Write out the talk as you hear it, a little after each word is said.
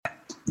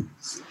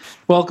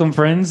Welcome,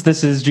 friends.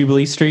 This is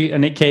Jubilee Street, a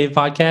Nick Cave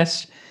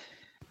podcast.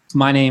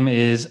 My name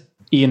is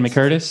Ian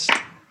McCurtis.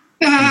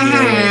 I'm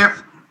here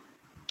with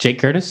Jake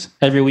Curtis.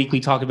 Every week we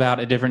talk about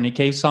a different Nick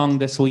Cave song.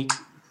 This week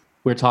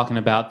we're talking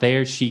about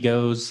There She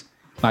Goes,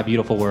 My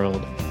Beautiful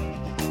World.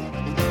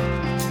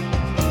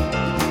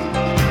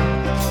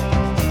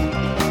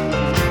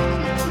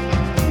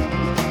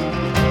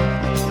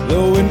 The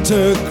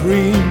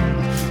wintergreen,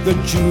 the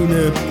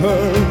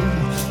juniper,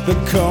 the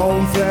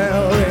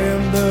cornflower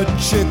and the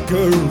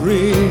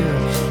chicory.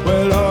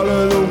 Well, all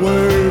of the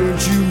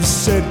words you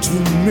said to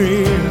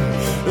me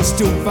are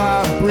still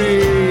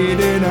vibrating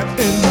in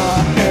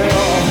my hair.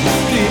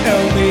 The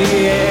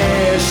elmy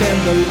ash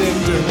and the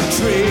linden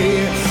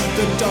tree,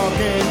 the dark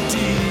and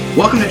deep.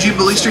 Welcome to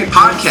Jubilee Street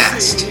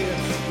Podcast.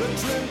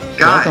 Guys.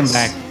 Welcome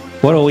back.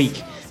 What a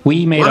week.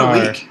 We made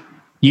our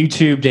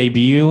YouTube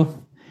debut.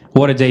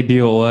 What a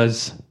debut it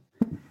was.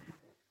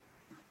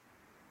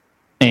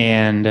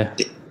 And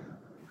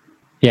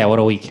yeah, what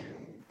a week.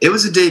 It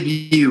was a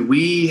debut.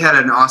 We had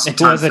an awesome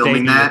time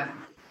filming that.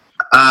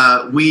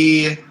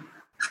 I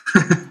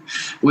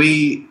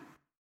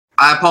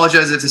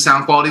apologize if the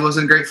sound quality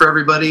wasn't great for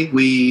everybody.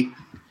 We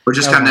were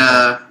just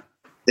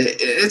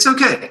it's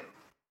okay.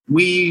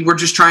 We were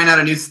just trying out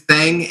a new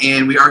thing,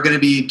 and we are going to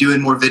be doing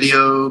more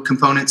video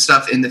component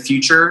stuff in the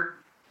future.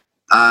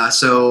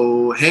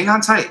 So hang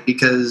on tight,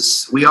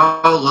 because we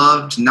all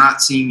loved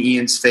not seeing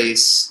Ian's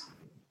face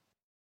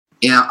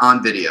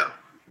on video.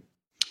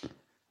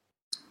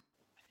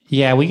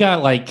 Yeah, we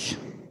got like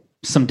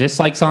some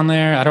dislikes on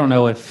there. I don't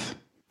know if...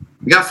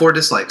 We got 4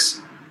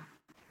 dislikes.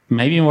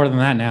 Maybe more than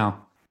that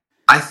now.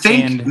 I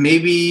think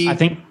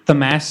the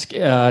mask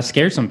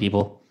scared some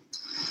people.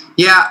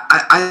 Yeah,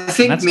 I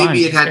think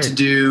maybe it had to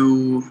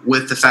do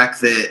with the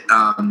fact that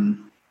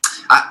I'm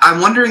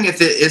wondering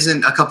if it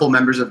isn't a couple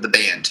members of the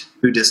band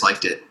who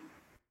disliked it.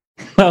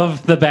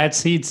 Of the bad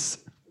seats.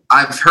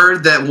 I've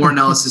heard that Warren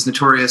Ellis is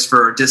notorious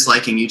for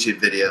disliking YouTube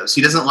videos.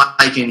 He doesn't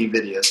like any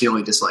videos. He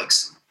only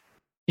dislikes.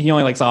 He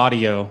only likes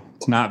audio,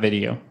 not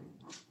video.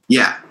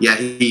 Yeah.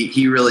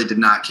 He really did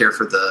not care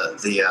for the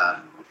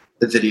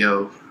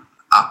video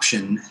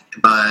option.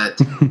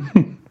 But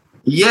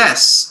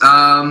yes.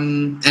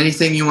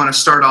 Anything you want to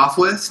start off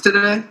with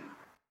today?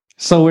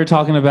 So we're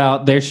talking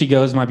about There She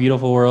Goes, My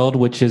Beautiful World,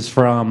 which is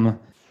from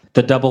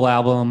the double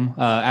album,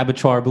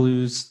 Abattoir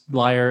Blues,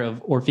 Lyre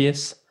of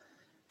Orpheus.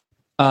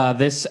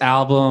 This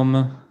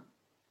album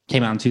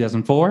came out in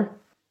 2004.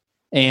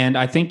 And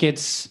I think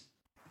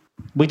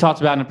we talked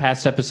about in a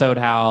past episode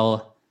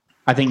how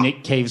I think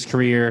Nick Cave's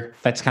career,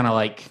 that's kind of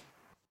like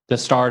the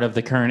start of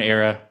the current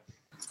era.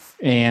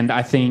 And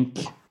I think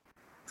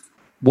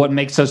what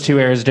makes those two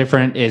eras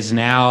different is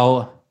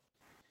now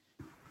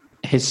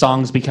his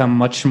songs become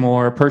much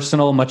more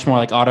personal, much more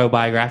like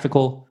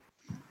autobiographical.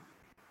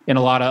 In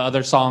a lot of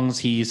other songs,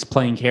 he's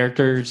playing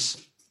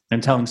characters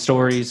and telling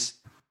stories.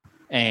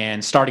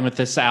 And starting with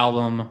this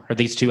album, or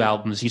these 2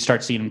 albums, you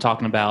start seeing him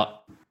talking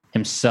about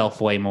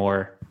himself way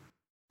more.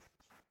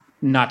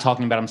 Not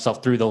talking about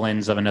himself through the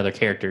lens of another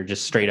character,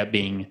 just straight up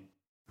being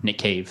Nick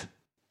Cave.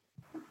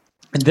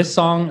 And this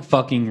song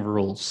fucking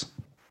rules.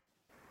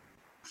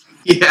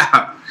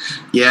 Yeah,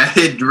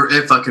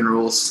 it fucking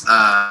rules.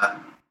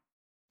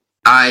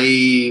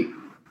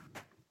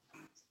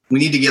 We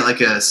need to get like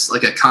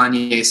a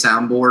Kanye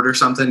soundboard or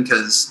something,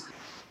 because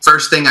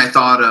first thing I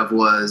thought of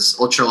was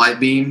Ultralight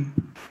Beam.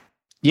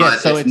 Yeah,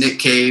 but if Nick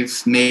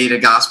Cave made a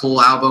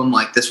gospel album,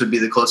 like, this would be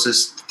the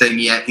closest thing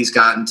yet he's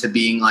gotten to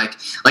being like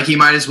he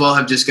might as well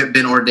have just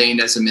been ordained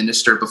as a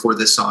minister before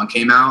this song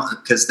came out,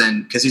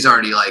 because he's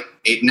already like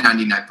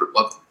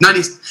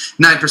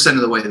 99%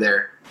 of the way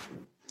there.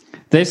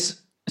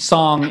 This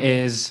song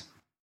is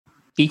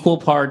equal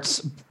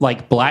parts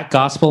like black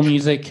gospel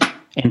music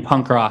and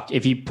punk rock.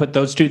 If you put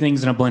those 2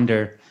 things in a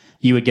blender,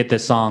 you would get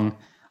this song.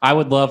 I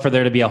would love for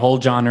there to be a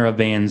whole genre of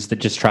bands that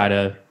just try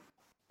to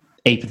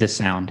ape this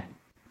sound.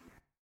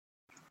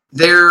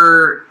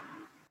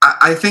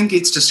 I think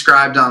it's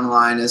described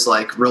online as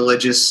like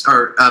religious,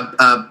 or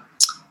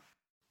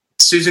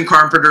Susan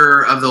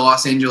Carpenter of the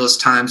Los Angeles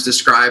Times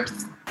described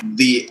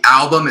the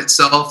album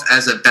itself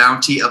as a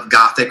bounty of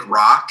gothic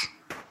rock.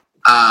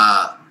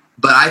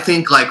 But I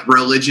think like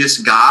religious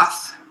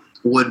goth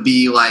would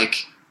be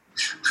like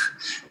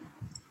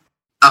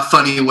a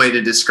funny way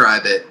to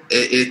describe it.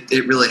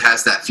 It really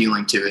has that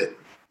feeling to it.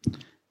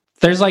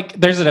 There's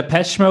a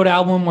Depeche Mode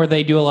album where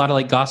they do a lot of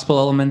like gospel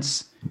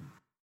elements,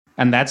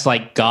 and that's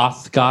like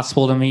goth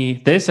gospel to me.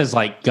 This is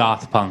like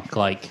goth punk.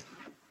 Like,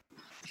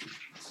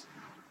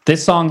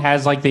 this song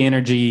has like the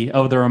energy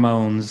of the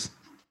Ramones,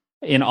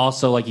 and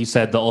also, like you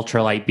said, the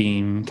Ultralight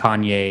Beam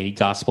Kanye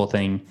gospel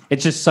thing.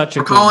 It's just such a...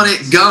 We're calling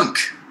it gunk.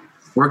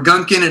 We're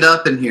gunking it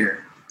up in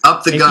here.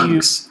 Up the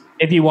gunks.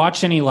 If you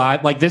watch any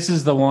live, like, this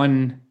is the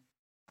one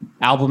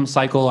album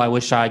cycle I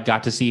wish I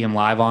got to see him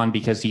live on,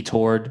 because he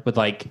toured with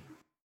like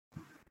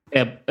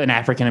an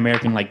African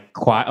American like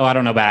choir. Oh, I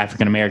don't know about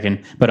African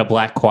American, but a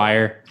black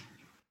choir,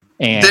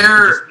 and it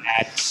just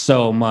adds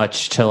so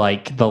much to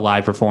like the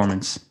live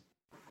performance.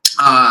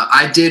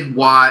 I did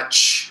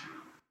watch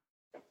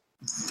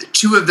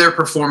 2 of their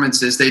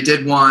performances. They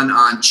did one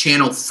on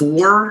Channel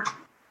 4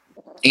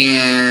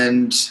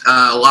 and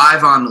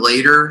Live on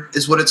Later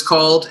is what it's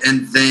called.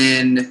 And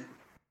then,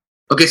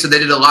 so they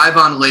did a Live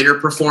on Later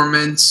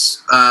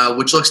performance,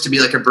 which looks to be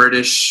like a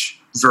British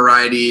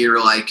variety or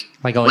like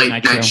a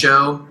late night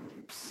show.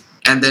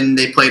 And then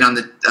they played on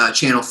the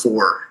Channel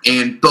 4.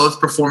 And both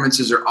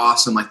performances are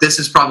awesome. Like, this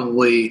is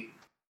probably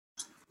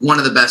one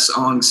of the best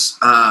songs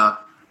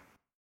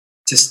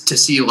to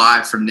see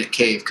live from Nick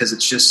Cave because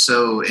it's just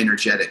so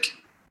energetic.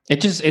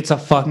 It's a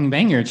fucking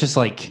banger. It's just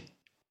like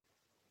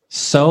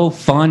so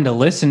fun to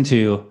listen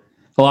to.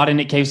 A lot of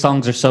Nick Cave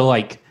songs are so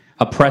like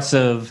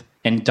oppressive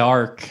and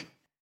dark,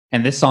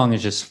 and this song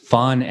is just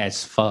fun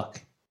as fuck.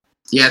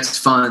 Yeah, it's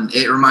fun.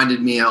 It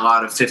reminded me a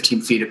lot of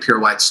 15 Feet of Pure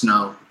White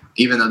Snow,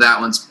 even though that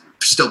one's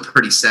still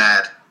pretty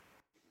sad.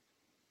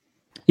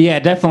 Yeah,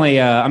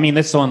 definitely. I mean,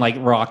 this one like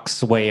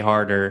rocks way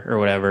harder or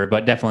whatever,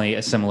 but definitely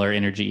a similar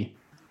energy.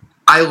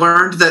 I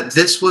learned that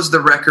this was the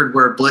record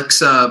where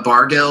Blixa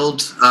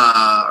Bergeld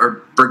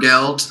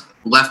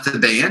left the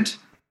band.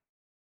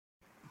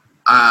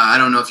 I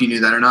don't know if you knew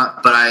that or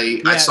not, but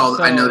I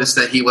noticed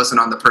that he wasn't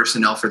on the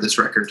personnel for this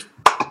record.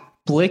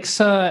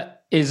 Blixa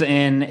is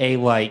in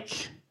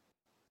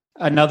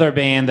another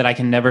band that I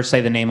can never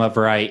say the name of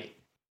right.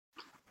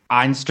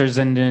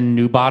 Einstürzenden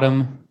New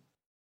Bottom.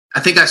 I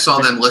think I saw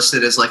them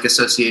listed as like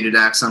associated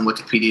acts on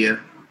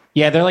Wikipedia.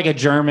 Yeah, they're like a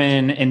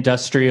German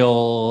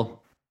industrial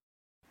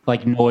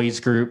like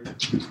noise group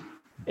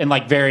and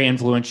like very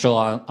influential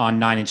on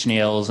Nine Inch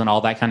Nails and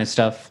all that kind of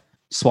stuff.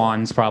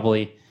 Swans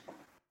probably.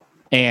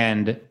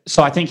 And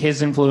so I think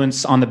his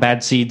influence on the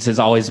Bad Seeds has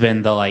always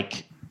been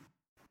the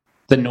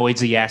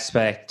noisy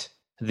aspect,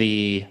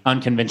 the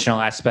unconventional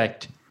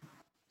aspect.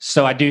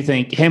 So I do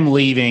think him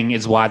leaving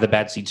is why the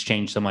Bad Seeds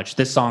changed so much.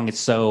 This song is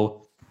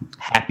so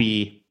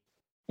happy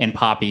and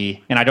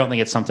poppy, and I don't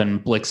think it's something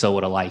Blixa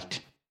would have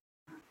liked.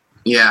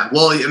 Yeah,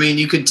 well, I mean,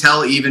 you could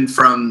tell even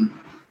from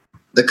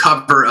the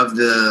cover of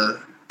the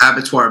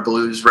Abattoir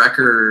Blues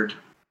record,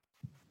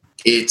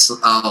 it's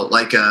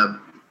like a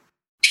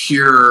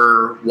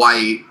pure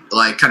white,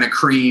 like kind of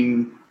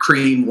cream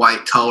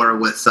white color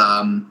with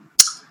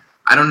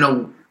I don't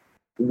know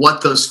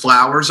what those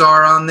flowers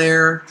are on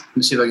there. Let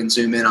me see if I can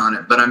zoom in on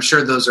it, but I'm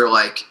sure those are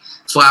like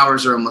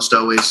flowers are almost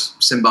always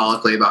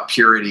symbolically about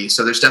purity.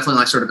 So there's definitely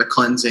like sort of a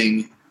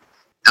cleansing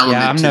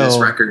element to this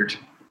record.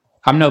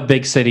 I'm no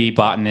big city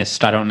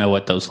botanist. I don't know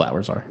what those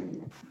flowers are.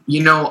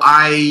 You know,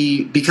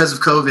 because of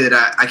COVID,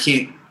 I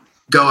can't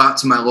go out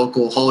to my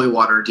local holy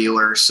water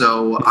dealer.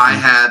 So I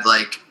had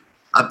like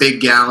a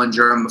big gallon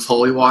drum of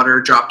holy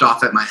water dropped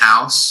off at my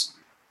house.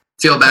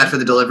 Feel bad for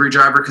the delivery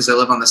driver because I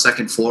live on the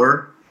second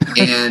floor.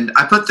 And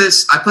I put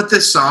this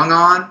song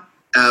on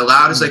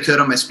loud as I could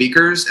on my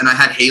speakers, and I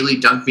had Haley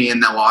dunk me in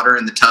that water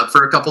in the tub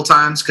for a couple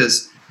times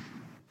because,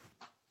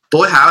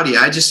 boy howdy,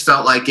 I just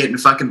felt like getting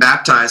fucking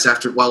baptized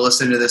while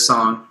listening to this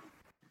song.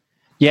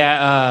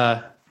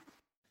 Yeah,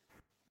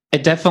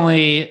 it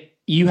definitely,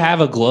 you have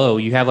a glow.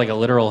 You have like a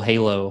literal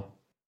halo.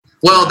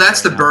 Well,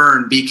 that's the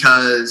burn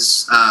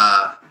because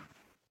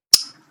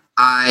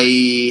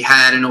I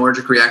had an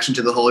allergic reaction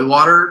to the holy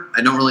water.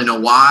 I don't really know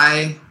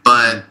why,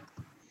 but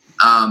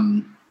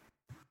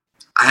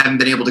I haven't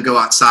been able to go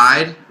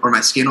outside or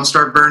my skin will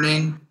start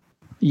burning.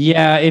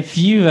 Yeah, if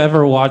you've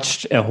ever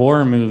watched a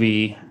horror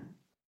movie,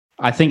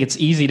 I think it's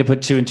easy to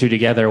put 2 and 2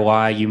 together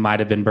why you might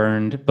have been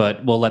burned,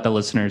 but we'll let the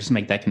listeners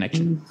make that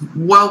connection.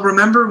 Well,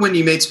 remember when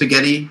you made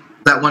spaghetti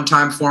that one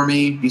time for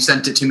me? You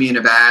sent it to me in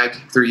a bag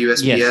through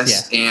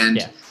USPS,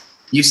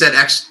 you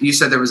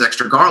said there was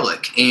extra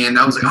garlic, and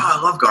I was like, oh,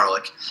 I love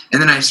garlic.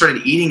 And then I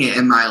started eating it,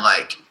 and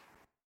my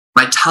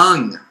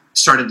tongue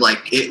started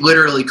it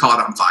literally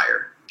caught on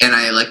fire, and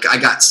I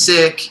got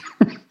sick,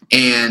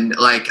 and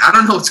I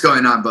don't know what's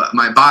going on, but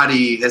my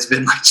body has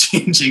been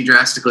changing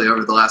drastically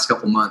over the last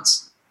couple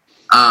months.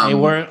 A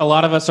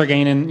lot of us are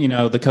gaining,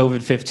 the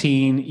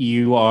COVID-15.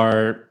 You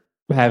are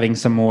having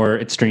some more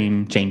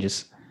extreme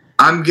changes.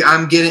 I'm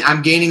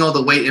gaining all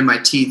the weight in my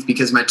teeth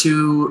because my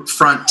 2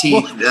 front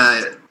teeth.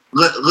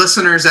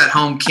 Listeners at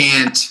home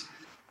can't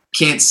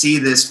see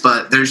this,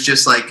 but there's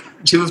just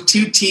two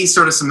teeth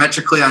sort of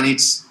symmetrically on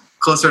each,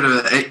 closer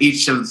to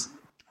each of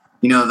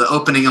the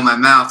opening of my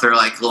mouth. They're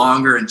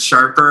longer and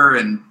sharper,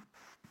 and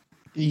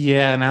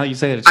yeah. Now that you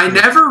say it, I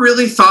never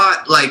really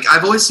thought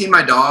I've always seen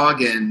my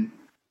dog and.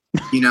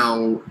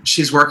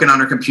 She's working on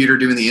her computer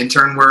doing the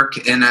intern work,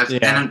 and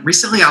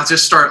recently I'll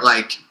just start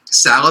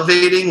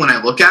salivating when I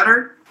look at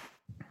her.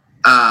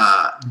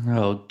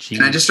 Oh, geez.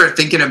 And I just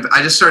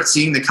start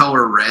seeing the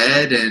color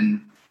red,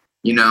 and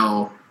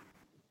I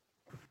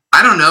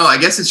don't know. I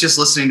guess it's just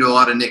listening to a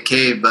lot of Nick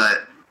Cave,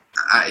 but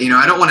I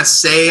don't want to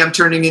say I'm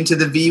turning into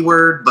the V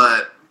word,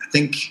 but I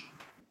think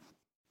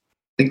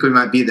we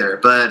might be there.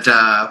 But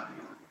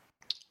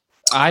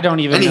I don't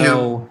even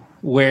know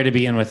where to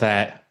begin with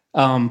that.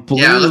 Blue,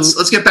 yeah,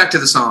 let's get back to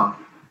the song.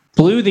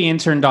 Blue, the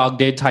intern dog,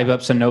 did type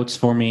up some notes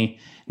for me.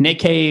 Nick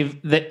Cave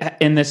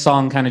in this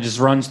song kind of just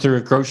runs through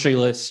a grocery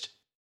list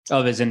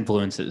of his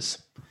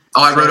influences.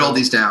 Oh, I wrote all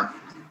these down.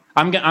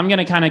 I'm going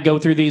to kind of go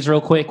through these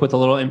real quick with a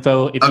little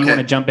info. If you want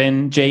to jump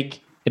in,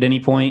 Jake, at any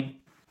point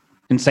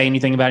and say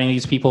anything about any of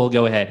these people,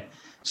 go ahead.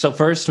 So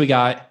first we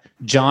got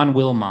John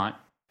Wilmot,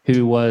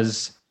 who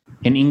was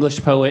an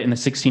English poet in the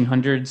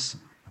 1600s.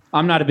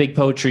 I'm not a big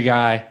poetry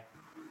guy,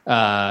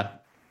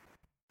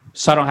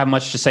 so I don't have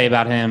much to say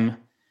about him.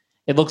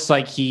 It looks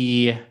like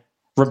he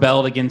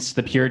rebelled against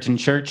the Puritan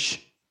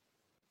church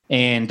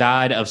and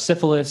died of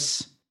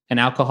syphilis and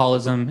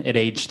alcoholism at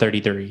age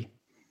 33.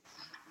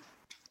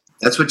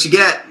 That's what you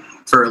get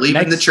for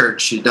leaving the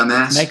church, you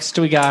dumbass. Next,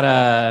 we got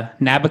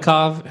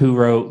Nabokov, who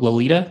wrote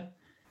Lolita.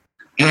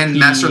 And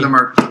Master of the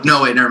Mark.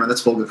 No, wait, never mind.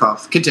 That's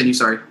Bulgakov. Continue,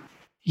 sorry.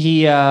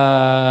 He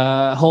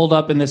holed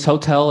up in this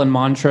hotel in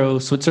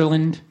Montreux,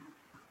 Switzerland,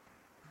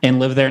 and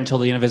lived there until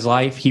the end of his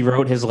life. He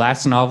wrote his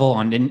last novel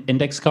on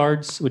index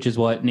cards, which is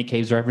what Nick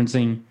Cave's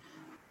referencing,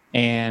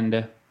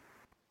 and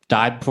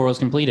died before it was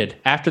completed.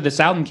 After this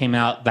album came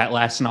out, that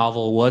last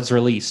novel was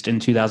released in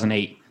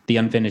 2008, the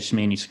unfinished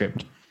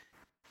manuscript.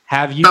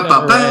 Have you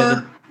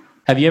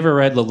ever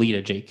read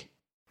Lolita, Jake?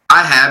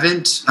 I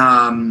haven't.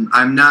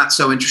 I'm not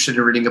so interested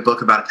in reading a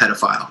book about a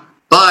pedophile,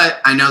 but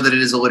I know that it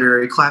is a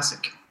literary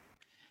classic.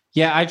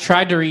 Yeah, I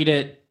tried to read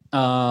it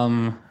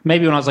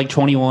maybe when I was like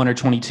 21 or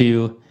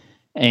 22,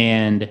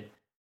 and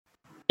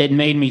it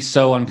made me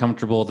so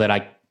uncomfortable that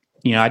I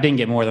didn't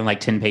get more than like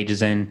 10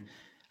 pages in.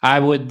 I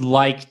would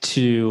like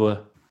to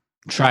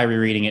try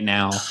rereading it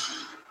now,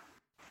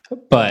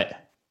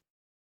 but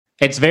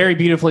it's very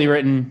beautifully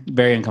written,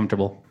 very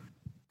uncomfortable.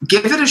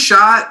 Give it a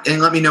shot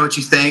and let me know what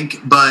you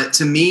think. But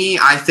to me,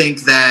 I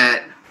think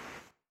that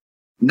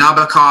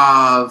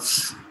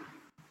Nabokov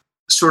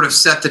sort of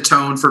set the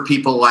tone for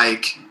people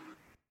like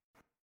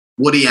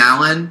Woody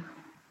Allen.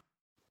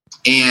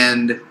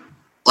 And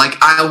like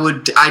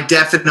I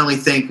definitely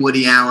think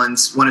Woody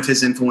Allen's, one of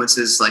his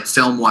influences, like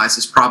film-wise,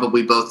 is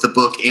probably both the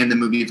book and the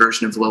movie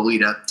version of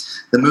Lolita.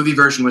 The movie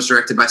version was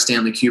directed by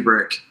Stanley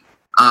Kubrick.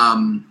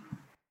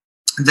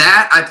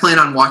 That I plan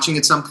on watching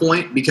at some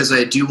point because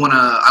I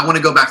want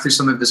to go back through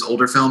some of his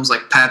older films,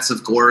 like Paths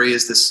of Glory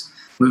is this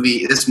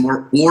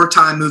more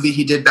wartime movie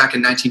he did back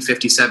in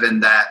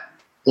 1957 that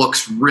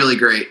looks really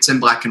great. It's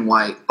in black and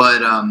white,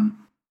 but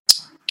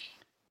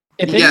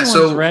if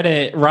anyone's read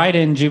it, write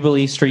in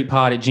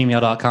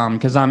jubileestreetpod@gmail.com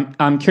because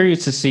I'm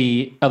curious to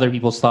see other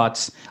people's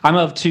thoughts. I'm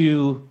of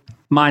two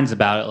minds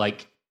about it.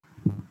 Like,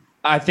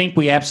 I think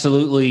we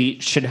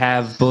absolutely should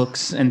have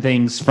books and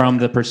things from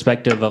the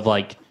perspective of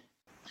like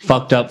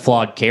fucked up,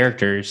 flawed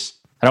characters.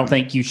 I don't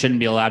think you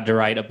shouldn't be allowed to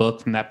write a book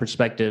from that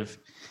perspective.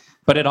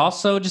 But it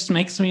also just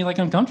makes me like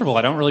uncomfortable.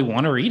 I don't really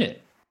want to read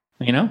it,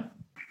 you know?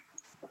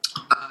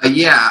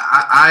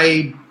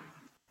 I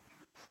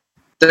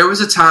there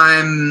was a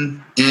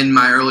time in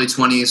my early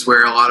 20s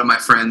where a lot of my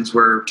friends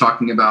were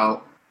talking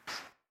about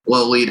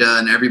Lolita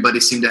and everybody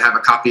seemed to have a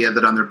copy of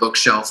it on their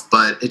bookshelf,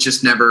 but it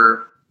just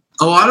never,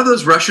 a lot of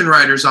those Russian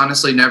writers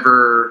honestly I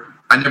never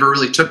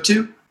really took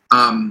to.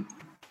 I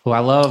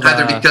love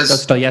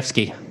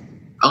Dostoevsky.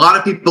 A lot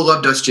of people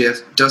love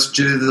Dostoevsky.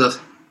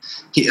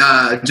 You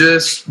got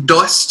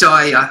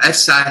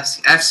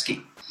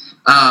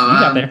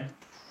there.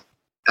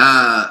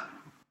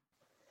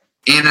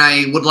 And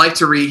I would like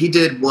to read. He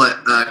did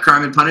what?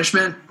 Crime and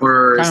Punishment,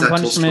 or Crime is that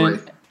Punishment?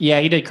 Tolstoy? Yeah,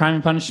 he did Crime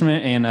and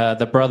Punishment and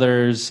the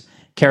Brothers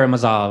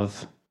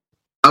Karamazov.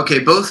 Okay,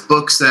 both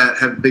books that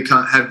have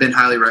been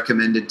highly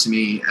recommended to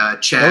me.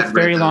 Chad both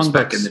very read long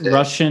back books. in the day.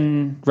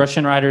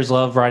 Russian writers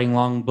love writing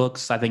long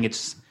books. I think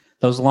it's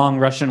those long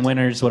Russian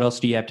winters. What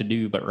else do you have to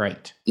do but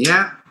write?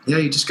 Yeah.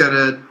 You just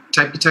gotta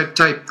type.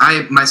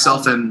 I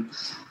myself am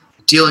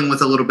dealing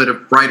with a little bit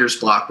of writer's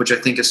block, which I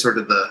think is sort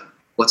of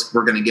what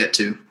we're going to get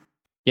to.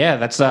 Yeah,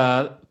 that's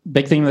a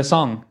big theme of the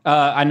song.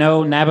 I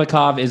know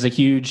Nabokov is a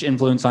huge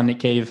influence on Nick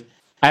Cave,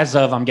 as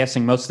of, I'm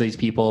guessing, most of these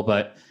people,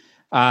 but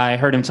I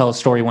heard him tell a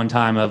story one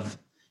time of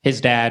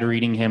his dad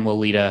reading him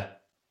Lolita,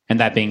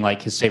 and that being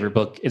like his favorite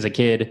book as a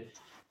kid,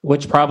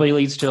 which probably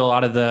leads to a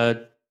lot of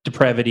the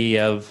depravity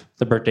of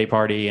The Birthday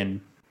Party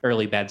and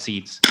early Bad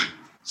Seeds.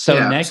 So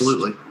yeah,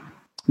 absolutely.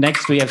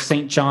 Next we have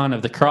St. John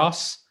of the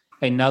Cross,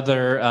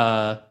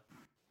 another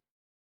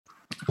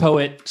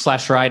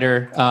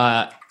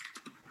poet/writer.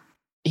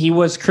 He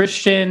was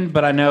Christian,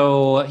 but I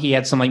know he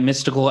had some like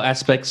mystical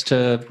aspects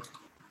to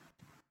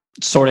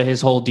sort of his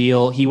whole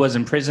deal. He was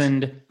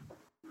imprisoned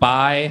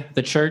by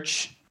the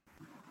church,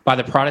 by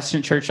the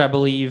Protestant church, I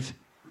believe,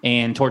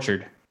 and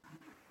tortured.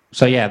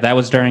 So yeah, that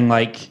was during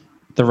like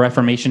the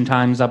Reformation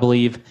times, I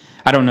believe.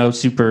 I don't know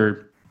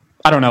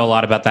a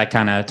lot about that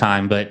kind of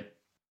time, but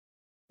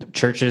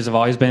churches have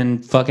always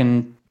been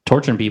fucking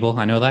torturing people.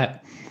 I know that.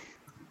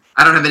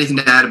 I don't have anything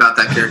to add about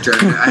that character.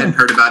 I hadn't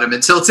heard about him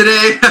until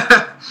today.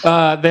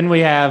 Then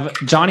we have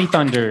Johnny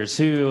Thunders,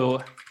 who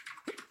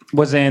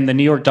was in the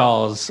New York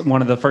Dolls,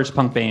 one of the first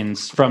punk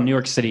bands from New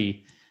York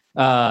City.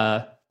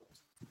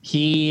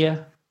 He,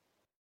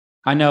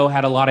 I know,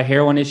 had a lot of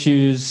heroin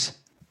issues.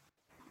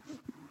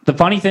 The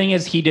funny thing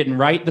is he didn't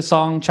write the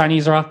song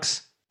Chinese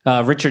Rocks.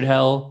 Richard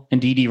Hell and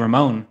Dee Dee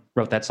Ramone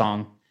wrote that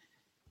song.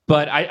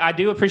 But I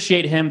do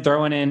appreciate him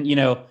throwing in,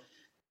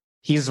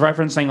 he's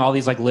referencing all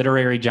these like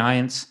literary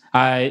giants.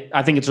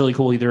 I think it's really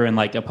cool he threw in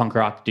like a punk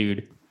rock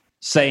dude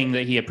saying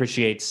that he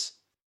appreciates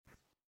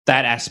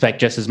that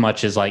aspect just as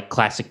much as like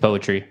classic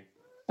poetry.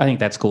 I think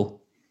that's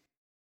cool.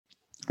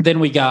 Then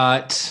we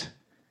got...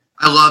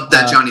 I love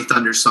that Johnny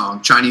Thunder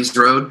song, Chinese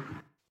Road.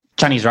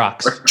 Chinese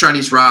Rocks. Or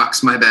Chinese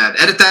Rocks, my bad.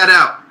 Edit that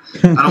out.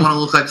 I don't want to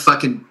look like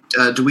fucking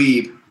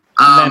dweeb.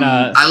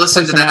 I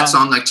listened to that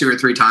song like 2 or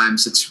 3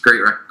 times. It's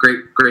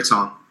great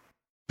song.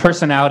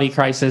 Personality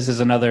Crisis is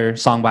another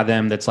song by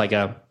them that's like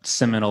a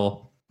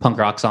seminal punk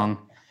rock song.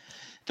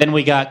 Then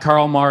we got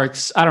Karl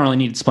Marx. I don't really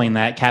need to explain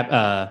that.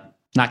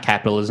 Not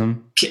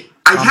capitalism.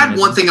 I had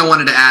one thing I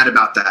wanted to add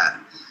about that.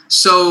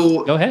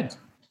 So go ahead.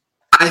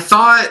 I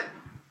thought,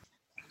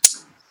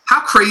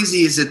 how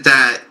crazy is it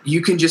that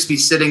you can just be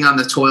sitting on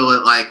the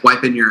toilet, like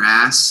wiping your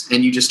ass,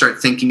 and you just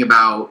start thinking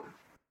about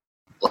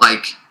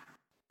like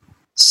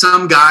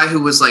some guy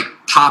who was like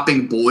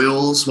popping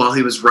boils while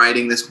he was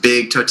writing this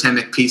big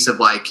totemic piece of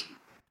like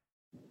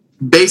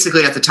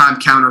basically at the time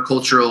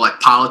countercultural like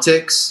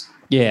politics.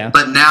 Yeah.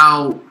 But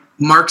now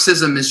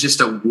Marxism is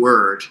just a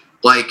word.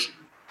 Like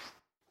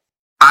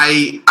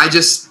I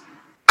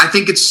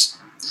think it's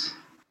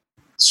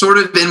sort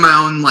of in my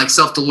own like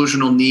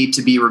self-delusional need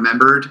to be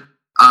remembered.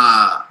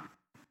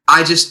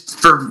 I just,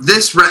 for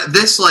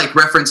this like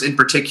reference in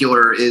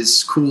particular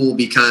is cool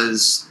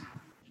because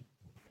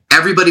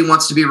everybody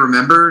wants to be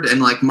remembered,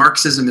 and like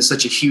Marxism is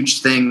such a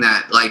huge thing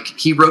that like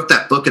he wrote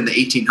that book in the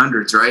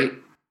 1800s, right?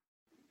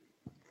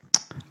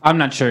 I'm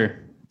not sure.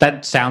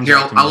 That sounds here.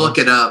 I'll look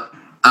it up.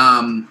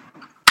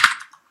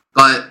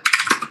 But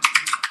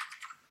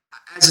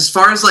as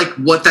far as like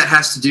what that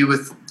has to do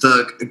with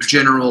the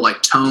general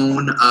like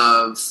tone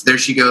of There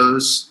She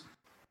Goes,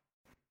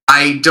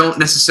 I don't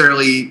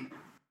necessarily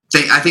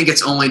think. I think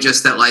it's only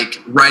just that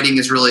like writing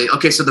is really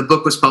okay. So the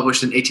book was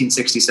published in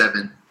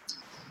 1867.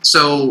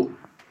 So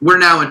we're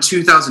now in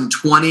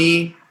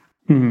 2020,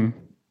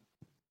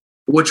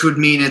 which would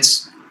mean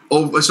it's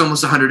almost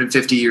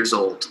 150 years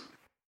old.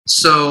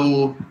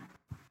 So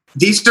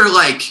these are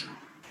like,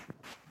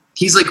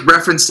 he's like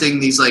referencing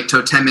these like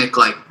totemic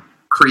like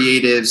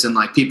creatives and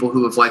like people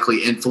who have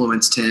likely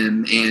influenced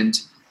him. And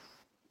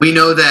we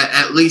know that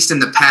at least in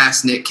the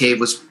past, Nick Cave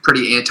was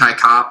pretty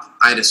anti-cop.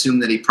 I'd assume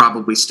that he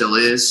probably still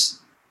is.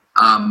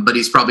 But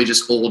he's probably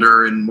just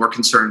older and more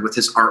concerned with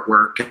his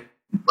artwork.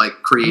 Like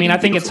creating. I mean, I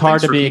think it's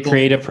hard to be a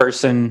creative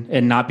person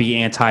and not be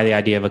anti the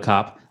idea of a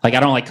cop. Like, I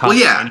don't like cops. Well,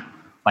 yeah.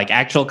 Like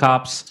actual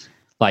cops,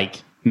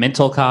 like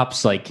mental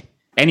cops, like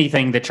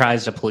anything that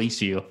tries to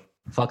police you.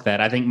 Fuck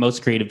that. I think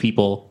most creative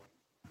people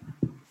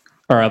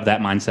are of that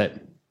mindset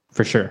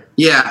for sure.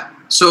 Yeah.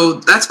 So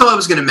that's all I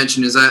was going to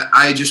mention is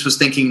I just was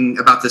thinking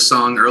about this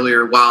song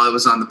earlier while I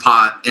was on the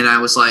pot, and I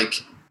was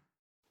like,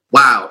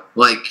 wow,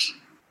 like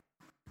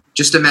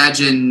just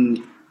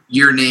imagine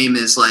your name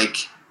is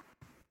like,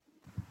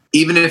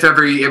 even if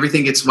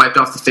everything gets wiped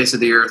off the face of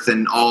the earth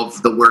and all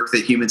of the work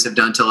that humans have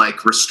done to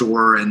like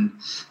restore and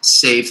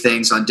save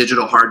things on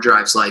digital hard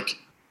drives, like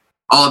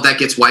all of that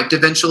gets wiped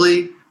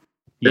eventually,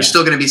 there's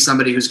still going to be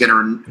somebody who's going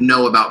to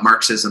know about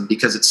Marxism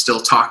because it's still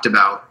talked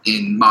about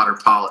in modern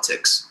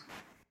politics.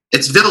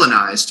 It's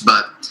villainized,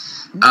 but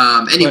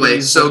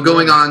anyway, so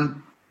going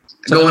on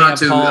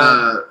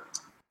to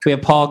we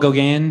have Paul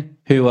Gauguin,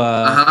 who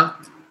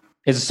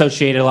is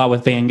associated a lot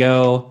with Van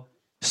Gogh.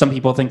 Some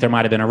people think there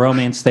might have been a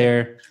romance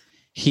there.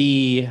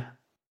 He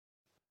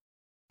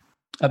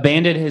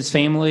abandoned his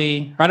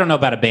family. I don't know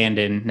about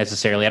abandon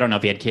necessarily. I don't know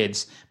if he had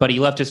kids, but he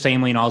left his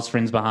family and all his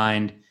friends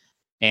behind.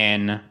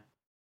 And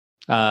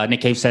Nick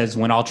Cave says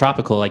went all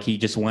tropical. Like he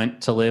just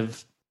went to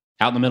live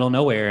out in the middle of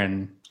nowhere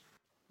and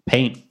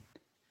paint.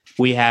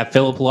 We have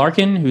Philip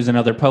Larkin, who's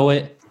another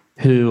poet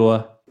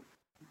who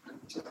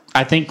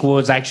I think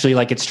was actually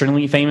like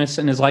extremely famous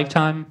in his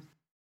lifetime,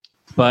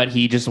 but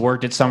he just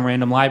worked at some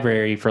random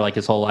library for like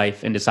his whole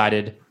life and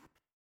decided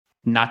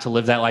not to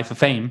live that life of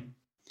fame.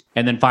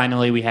 And then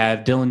finally we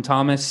have Dylan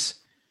Thomas,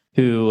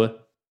 who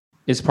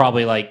is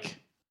probably like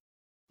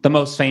the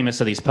most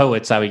famous of these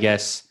poets, I would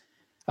guess.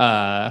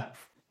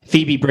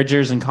 Phoebe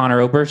Bridgers and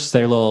Connor Oberst,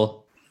 their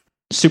little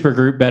super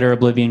group, Better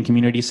Oblivion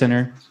Community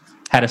Center,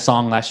 had a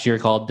song last year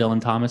called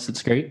Dylan Thomas.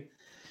 It's great.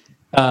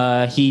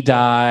 He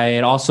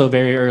died also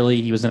very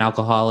early. He was an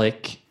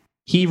alcoholic.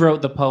 He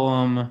wrote the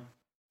poem,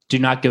 "Do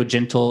not go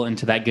gentle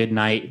into that good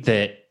night,"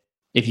 that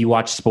if you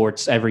watch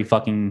sports, every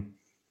fucking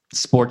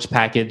sports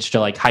package to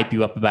like hype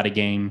you up about a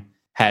game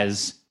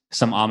has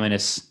some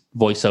ominous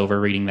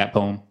voiceover reading that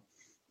poem.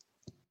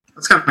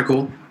 That's kind of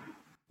cool.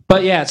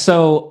 But yeah,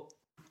 so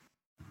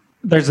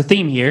there's a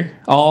theme here.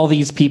 All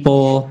these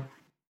people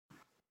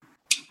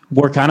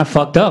were kind of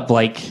fucked up.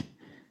 Like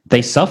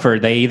they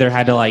suffered. They either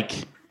had to like,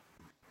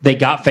 they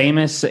got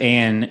famous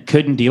and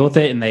couldn't deal with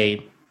it and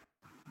they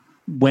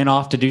went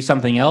off to do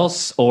something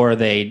else, or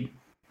they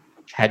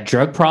had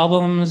drug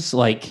problems.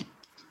 Like,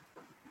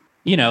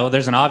 you know,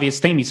 there's an obvious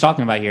theme he's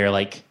talking about here.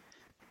 Like,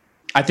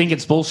 I think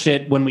it's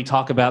bullshit when we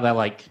talk about that,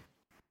 like,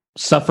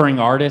 suffering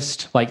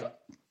artist. Like,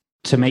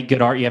 to make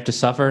good art, you have to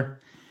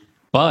suffer.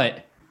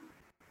 But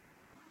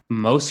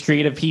most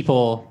creative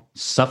people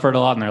suffered a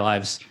lot in their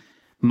lives.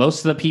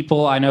 Most of the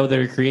people I know that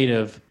are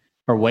creative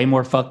are way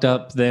more fucked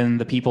up than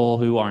the people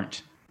who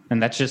aren't.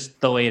 And that's just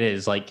the way it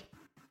is. Like,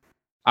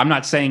 I'm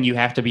not saying you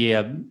have to be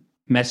a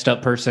messed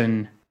up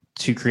person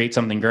to create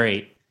something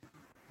great,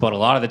 but a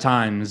lot of the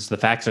times the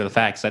facts are the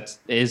facts. That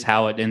is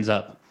how it ends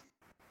up.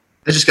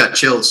 I just got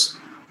chills.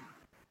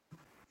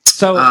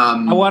 So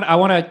I want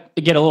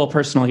to get a little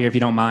personal here, if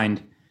you don't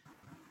mind.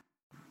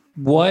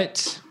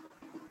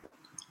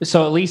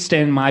 So at least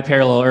in my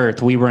parallel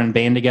Earth, we were in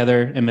band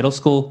together in middle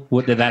school.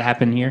 Did that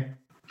happen here?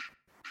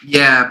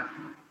 Yeah.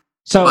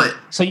 So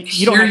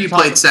you don't. Here you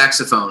played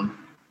saxophone.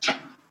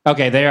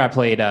 Okay, there I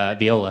played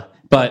viola,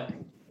 but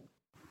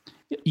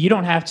you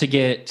don't have to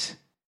get.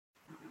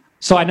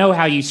 So I know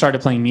how you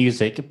started playing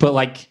music, but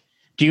like,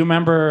 do you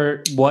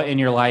remember what in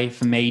your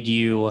life made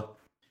you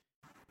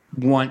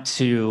want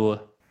to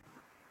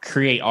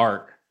create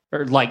art,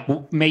 or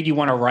like made you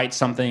want to write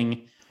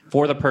something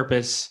for the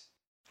purpose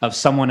of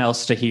someone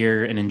else to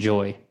hear and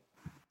enjoy?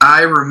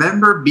 I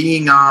remember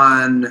being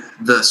on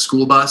the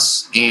school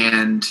bus,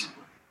 and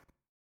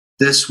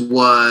this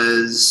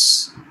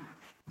was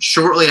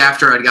shortly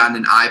after I'd gotten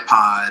an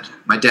iPod.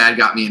 My dad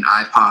got me an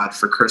iPod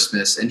for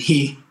Christmas, and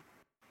he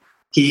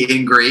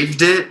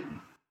engraved it.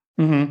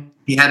 Mm-hmm.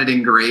 He had it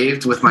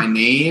engraved with my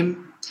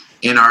name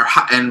and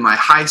my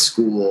high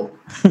school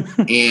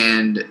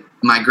and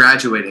my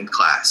graduating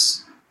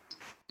class.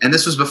 And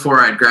this was before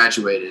I'd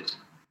graduated.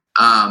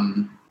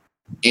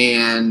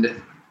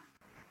 And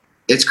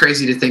it's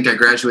crazy to think I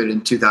graduated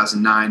in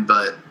 2009,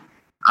 but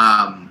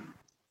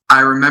I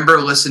remember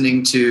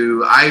listening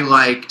to, I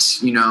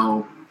liked,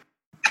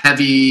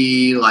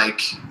 heavy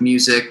like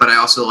music, but I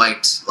also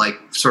liked like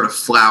sort of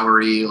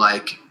flowery,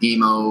 like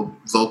emo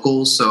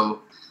vocals.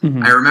 So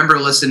I remember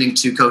listening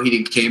to Coheed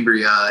and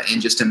Cambria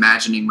and just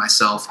imagining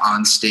myself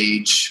on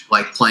stage,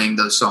 like playing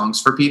those songs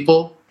for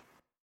people.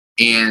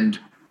 And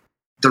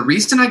the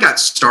reason I got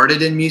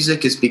started in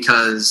music is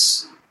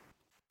because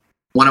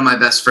one of my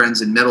best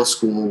friends in middle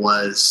school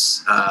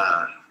was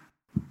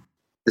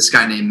this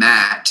guy named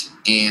Matt,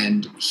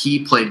 and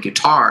he played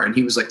guitar, and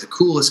he was like the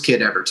coolest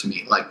kid ever to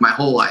me. Like my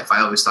whole life,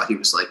 I always thought he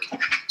was like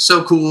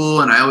so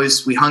cool, and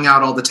we hung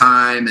out all the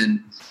time,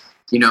 and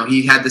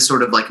he had this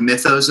sort of like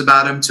mythos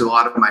about him to a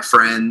lot of my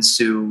friends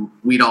who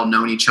we'd all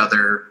known each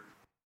other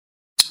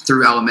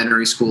through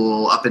elementary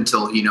school up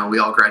until, we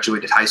all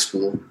graduated high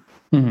school.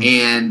 Mm-hmm.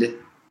 And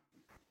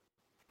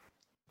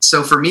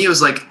so for me, it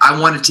was like, I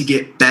wanted to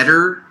get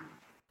better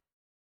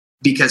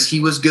because he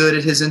was good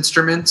at his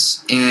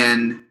instruments,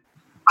 and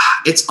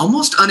it's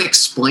almost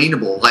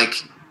unexplainable.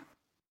 Like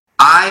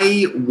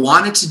I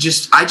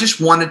just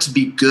wanted to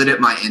be good at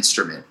my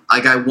instrument.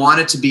 Like I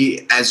wanted to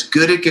be as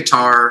good at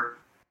guitar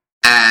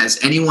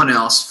as anyone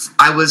else.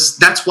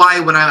 That's why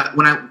when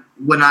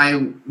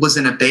I was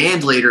in a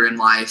band later in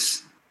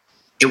life,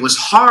 it was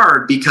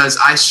hard because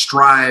I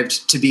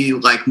strived to be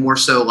like more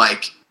so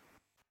like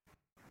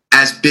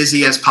as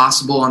busy as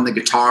possible on the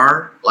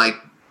guitar. Like,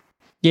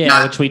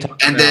 which we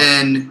talked about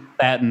then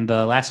that in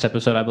the last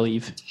episode, I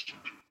believe.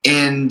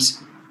 And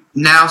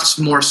now it's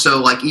more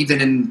so like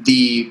even in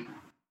the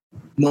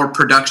more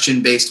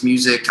production-based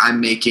music I'm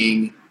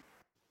making,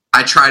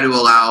 I try to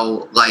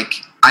allow, like,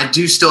 I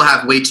do still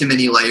have way too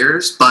many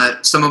layers,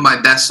 but some of my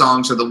best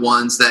songs are the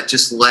ones that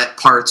just let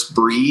parts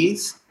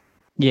breathe.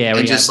 Yeah,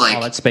 and just like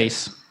all that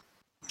space.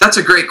 That's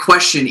a great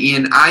question,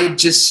 Ian. I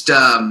just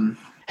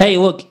hey,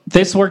 look,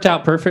 this worked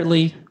out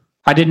perfectly.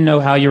 I didn't know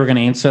how you were going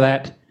to answer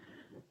that.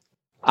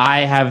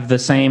 I have the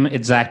same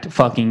exact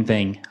fucking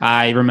thing.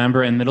 I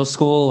remember in middle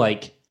school,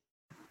 like,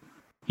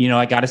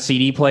 I got a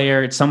CD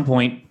player at some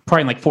point,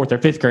 probably in like 4th or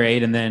 5th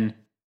grade, and then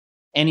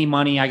any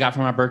money I got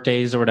from my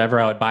birthdays or whatever,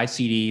 I would buy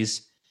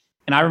CDs.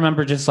 And I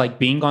remember just like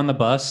being on the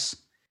bus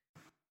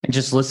and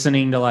just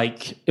listening to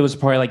like, it was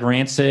probably like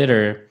Rancid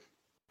or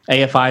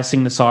AFI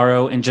Sing the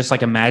Sorrow, and just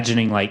like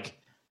imagining like,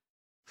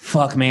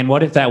 fuck man,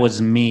 what if that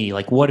was me?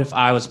 Like, what if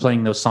I was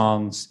playing those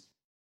songs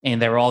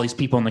and there were all these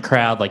people in the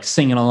crowd like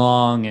singing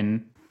along?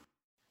 And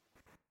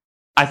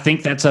I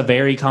think that's a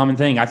very common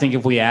thing. I think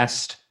if we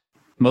asked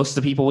most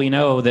of the people we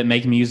know that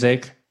make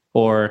music,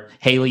 or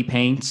Haley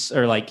paints,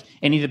 or like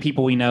any of the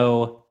people we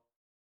know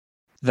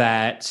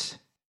that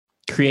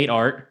create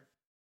art,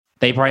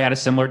 they probably had a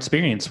similar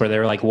experience where they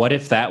were like, what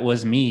if that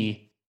was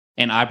me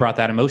and I brought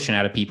that emotion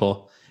out of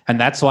people? And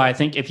that's why I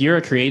think if you're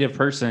a creative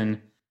person,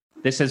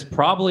 this is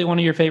probably one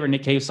of your favorite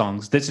Nick Cave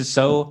songs. This is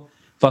so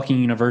fucking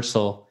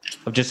universal,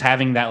 of just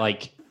having that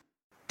like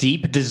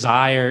deep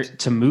desire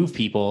to move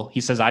people.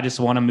 He says, I just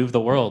want to move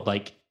the world.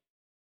 Like,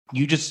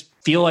 you just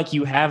feel like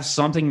you have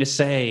something to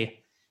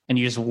say, and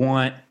you just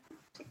want,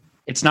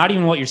 it's not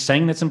even what you're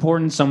saying that's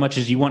important so much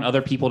as you want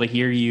other people to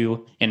hear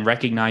you and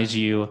recognize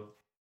you.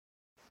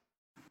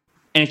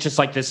 And it's just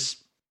like this,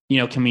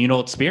 communal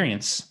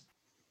experience.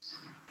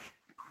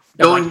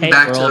 Going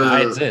back to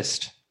I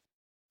exist.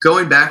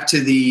 Going back to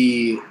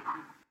the,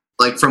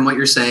 like, from what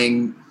you're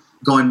saying,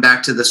 going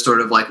back to the sort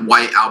of like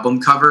white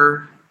album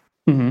cover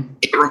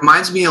It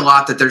reminds me a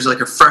lot that there's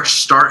like a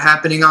fresh start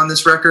happening on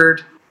this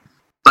record,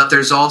 but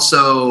there's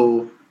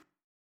also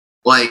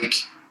like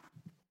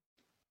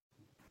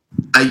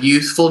a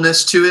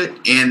youthfulness to it.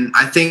 And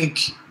I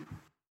think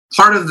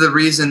part of the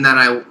reason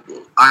that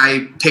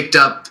I picked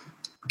up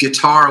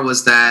guitar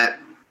was that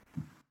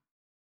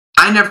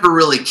I never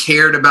really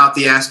cared about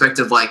the aspect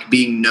of like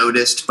being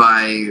noticed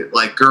by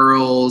like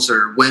girls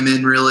or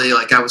women, really.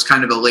 Like I was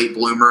kind of a late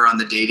bloomer on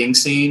the dating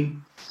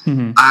scene.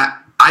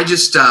 I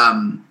just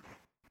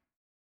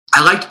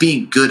I liked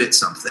being good at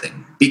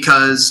something,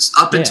 because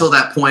up until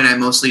that point I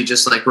mostly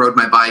just like rode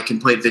my bike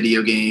and played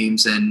video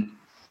games and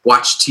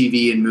watched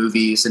TV and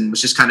movies and was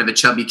just kind of a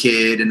chubby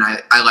kid, and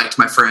I liked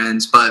my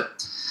friends,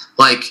 but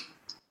like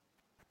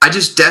I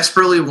just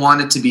desperately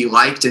wanted to be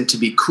liked and to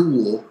be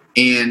cool.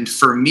 And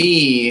for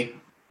me,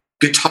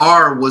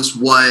 guitar was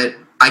what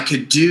I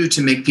could do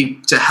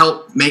to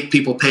help make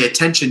people pay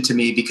attention to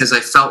me, because I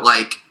felt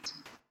like,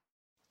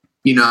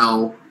 you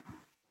know,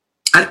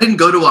 I didn't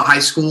go to a high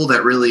school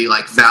that really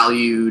like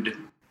valued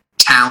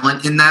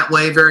talent in that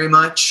way very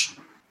much.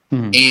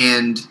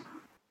 And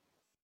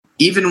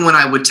even when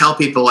I would tell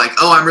people like,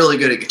 oh, I'm really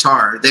good at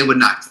guitar, they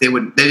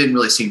didn't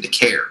really seem to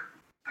care.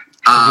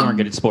 You weren't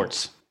good at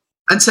sports.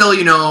 Until,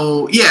 you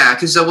know,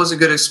 because I wasn't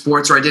good at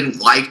sports, or I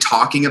didn't like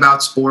talking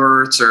about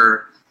sports,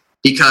 or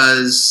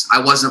because I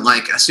wasn't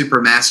like a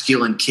super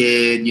masculine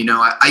kid. You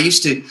know, I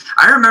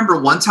remember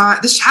one time,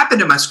 this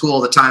happened in my school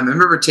all the time. I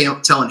remember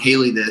telling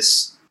Haley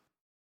this.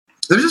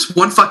 There was just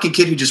one fucking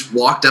kid who just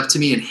walked up to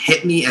me and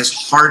hit me as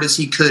hard as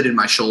he could in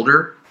my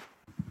shoulder.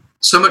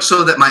 So much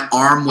so that my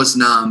arm was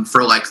numb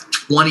for like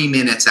 20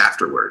 minutes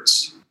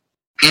afterwards.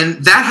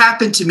 And that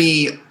happened to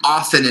me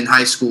often in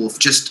high school,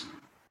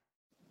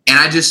 and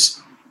I just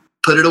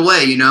put it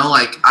away, you know,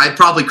 like I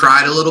probably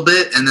cried a little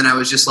bit, and then I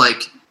was just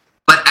like,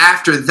 but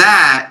after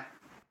that,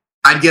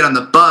 I'd get on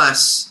the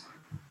bus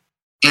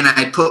and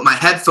I'd put my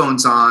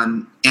headphones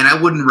on and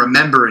I wouldn't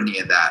remember any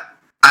of that.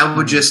 I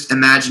would just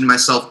imagine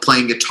myself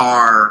playing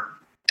guitar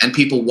and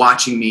people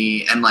watching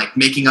me and like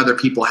making other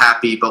people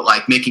happy, but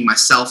like making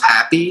myself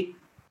happy,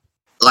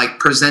 like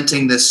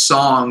presenting this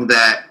song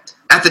that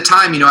at the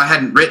time, you know, I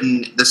hadn't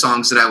written the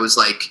songs that I was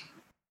like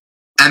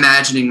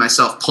imagining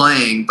myself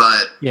playing,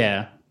 but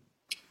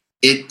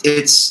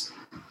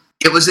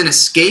it was an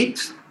escape.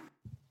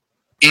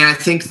 And I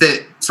think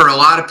that for a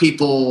lot of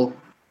people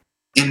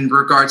in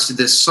regards to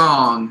this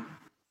song,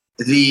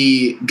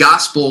 the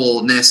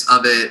gospelness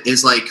of it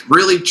is like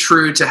really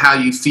true to how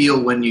you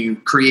feel when you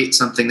create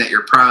something that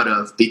you're proud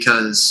of,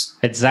 because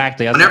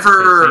exactly,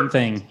 whenever same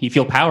thing, you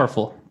feel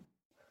powerful.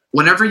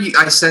 Whenever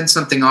I send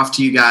something off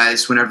to you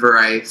guys, whenever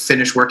I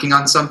finish working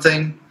on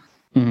something,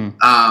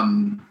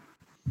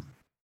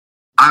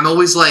 I'm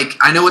always like,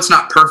 I know it's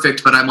not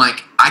perfect, but I'm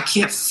like, I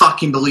can't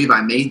fucking believe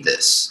I made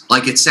this.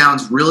 Like, it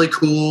sounds really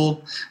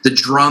cool. The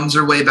drums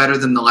are way better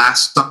than the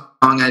last song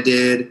I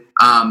did.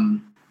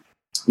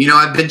 You know,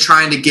 I've been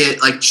trying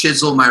to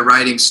chisel my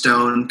writing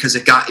stone, because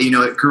it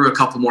grew a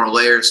couple more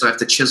layers. So I have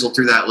to chisel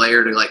through that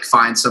layer to like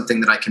find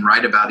something that I can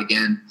write about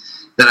again,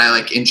 that I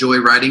like enjoy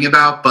writing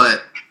about.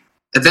 But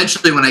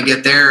eventually when I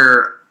get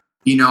there,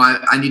 you know,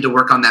 I need to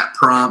work on that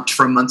prompt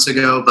from months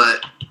ago.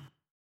 But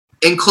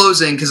in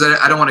closing, because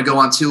I don't want to go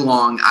on too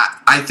long,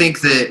 I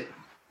think that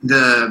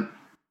the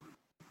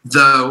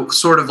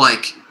sort of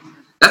like,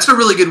 that's a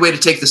really good way to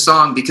take the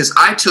song, because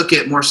I took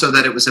it more so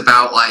that it was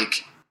about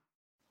like,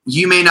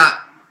 you may not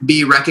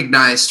be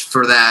recognized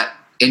for that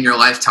in your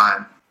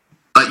lifetime,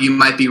 but you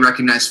might be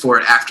recognized for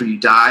it after you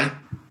die.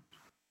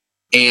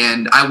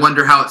 And I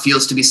wonder how it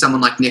feels to be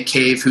someone like Nick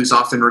Cave, who's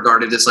often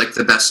regarded as like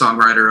the best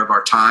songwriter of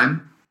our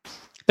time.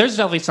 There's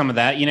definitely some of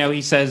that. You know,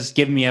 he says,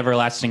 give me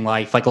everlasting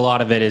life. Like, a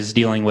lot of it is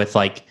dealing with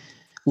like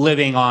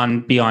living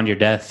on beyond your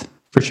death,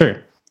 for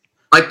sure.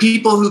 Like,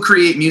 people who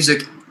create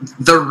music,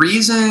 the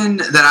reason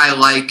that I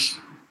like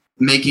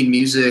making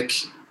music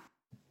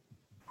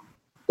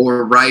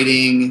or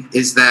writing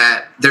is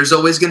that there's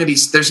going to be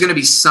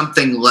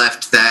something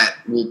left that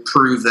will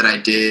prove that I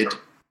did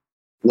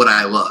what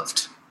I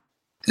loved.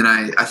 And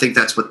I think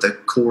that's what the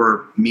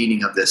core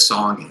meaning of this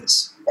song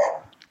is.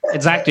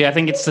 Exactly. I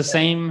think it's the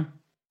same,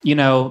 you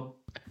know,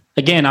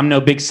 again, I'm no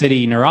big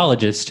city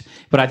neurologist,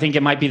 but I think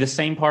it might be the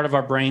same part of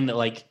our brain that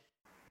like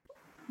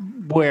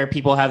where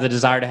people have the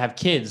desire to have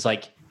kids.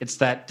 Like, it's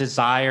that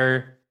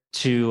desire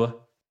to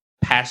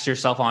pass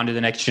yourself on to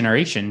the next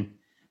generation.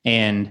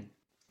 And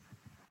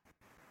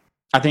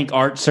I think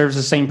art serves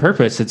the same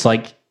purpose. It's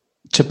like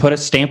to put a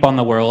stamp on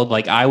the world.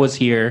 Like, I was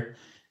here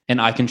and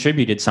I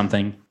contributed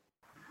something.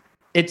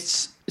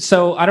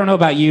 So I don't know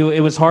about you.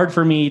 It was hard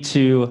for me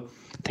to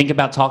think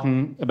about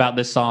talking about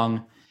this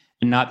song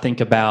and not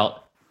think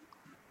about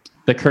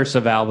the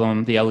Cursive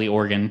album, the Ellie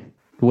Organ,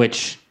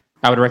 which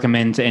I would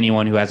recommend to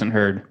anyone who hasn't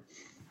heard,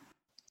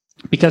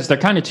 because they're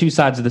kind of two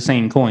sides of the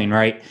same coin,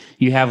 right?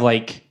 You have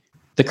like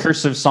the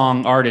Cursive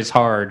song Art is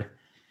Hard,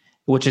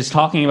 which is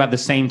talking about the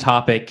same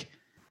topic,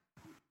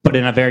 but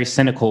in a very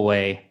cynical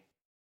way.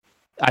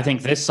 I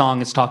think this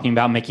song is talking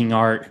about making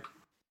art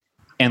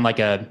in like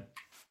a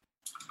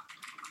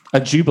a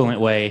jubilant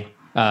way,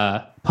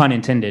 pun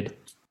intended.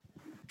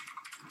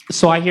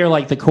 So I hear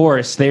like the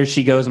chorus, "There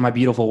she goes, my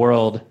beautiful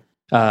world."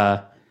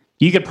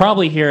 You could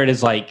probably hear it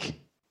as like,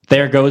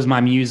 "There goes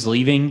my muse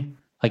leaving."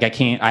 Like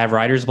I have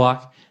writer's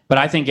block, but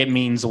I think it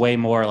means way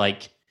more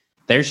like,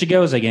 "There she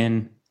goes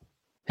again."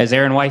 As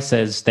Aaron Weiss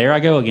says, "There I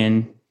go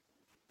again."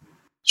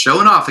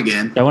 Showing off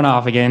again. Showing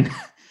off again.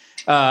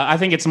 I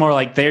think it's more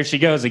like, "There she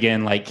goes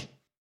again." Like,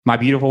 my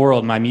beautiful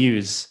world, my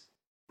muse,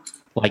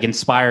 like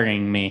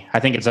inspiring me. I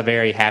think it's a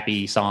very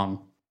happy song.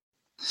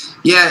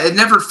 Yeah, it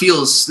never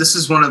feels. This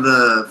is one of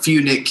the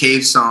few Nick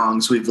Cave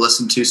songs we've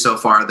listened to so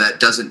far that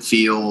doesn't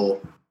feel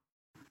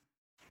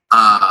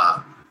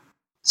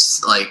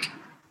like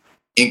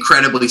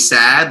incredibly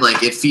sad.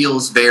 Like, it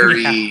feels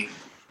very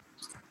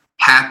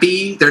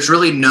happy. There's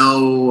really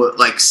no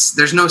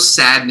there's no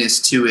sadness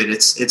to it.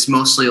 It's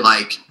mostly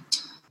like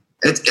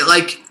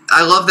like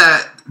I love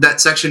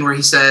that section where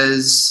he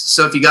says,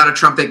 "So if you got a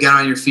trumpet, get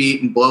on your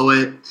feet and blow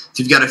it. If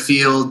you've got a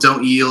field,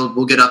 don't yield.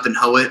 We'll get up and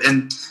hoe it."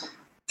 And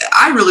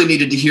I really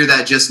needed to hear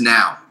that just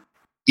now,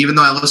 even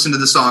though I listened to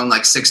the song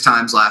like 6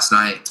 times last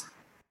night.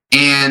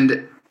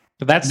 And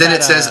that's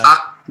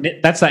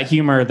that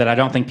humor that I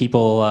don't think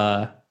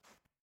people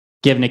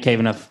give Nick Cave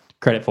enough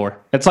credit for.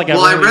 It's like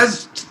a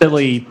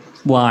silly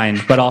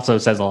line, but also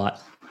says a lot.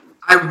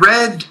 I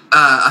read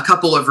a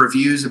couple of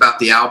reviews about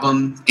the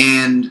album,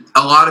 and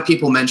a lot of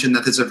people mentioned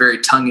that there's a very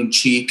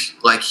tongue-in-cheek,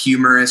 like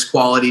humorous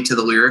quality to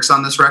the lyrics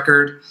on this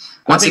record.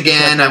 Once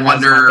again, I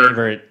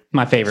wonder...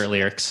 My favorite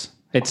lyrics.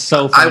 It's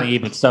so funny,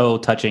 but so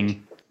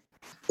touching.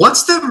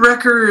 What's the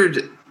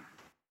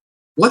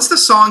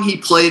song he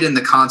played in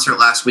the concert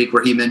last week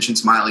where he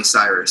mentions Miley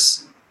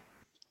Cyrus?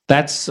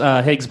 That's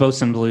Higgs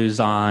Boson Blues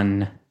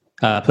on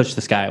Push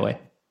the Sky Away.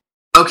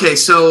 Okay,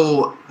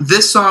 so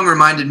this song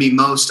reminded me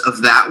most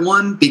of that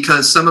one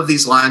because some of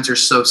these lines are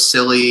so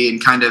silly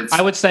and kind of...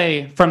 I would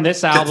say from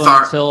this album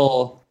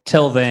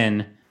till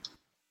then,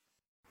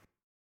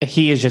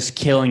 he is just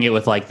killing it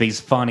with like these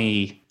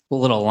funny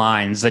little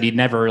lines that he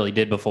never really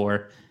did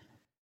before.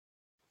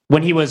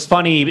 When he was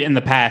funny in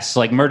the past,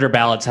 like Murder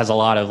Ballads has a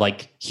lot of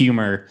like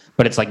humor,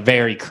 but it's like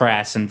very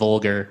crass and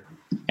vulgar.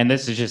 And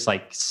this is just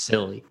like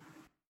silly.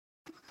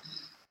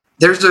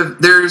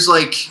 There's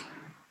like...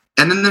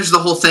 And then there's the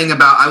whole thing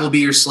about, "I will be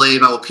your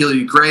slave, I will peel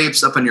you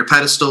grapes up on your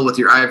pedestal with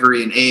your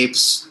ivory and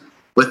apes,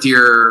 with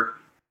your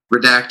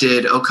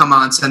redacted, oh, come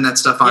on, send that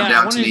stuff on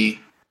down to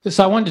me."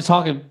 So I wanted to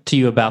talk to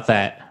you about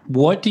that.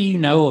 What do you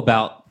know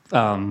about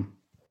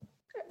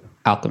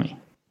alchemy?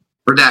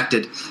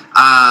 Redacted.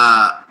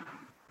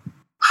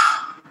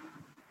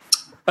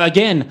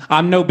 Again,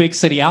 I'm no big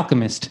city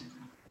alchemist,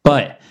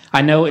 but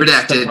I know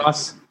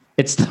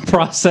it's the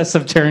process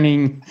of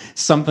turning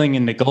something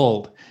into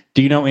gold.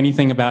 Do you know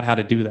anything about how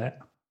to do that?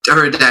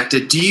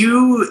 Redacted.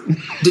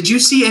 Did you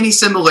see any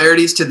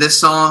similarities to this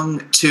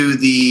song to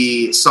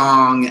the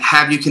song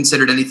 "Have You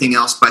Considered Anything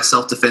Else" by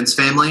Self Defense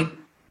Family?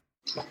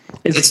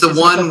 It's the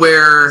one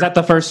where... Is that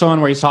the first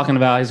one where he's talking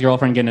about his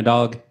girlfriend getting a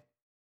dog?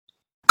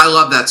 I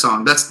love that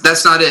song.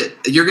 That's not it.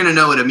 You're gonna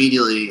know it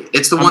immediately.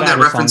 It's the one that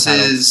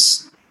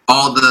references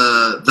all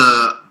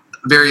the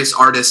various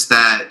artists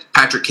that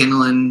Patrick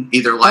Kinlan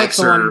either likes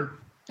or...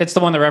 It's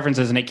the one that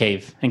references Nick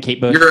Cave and Kate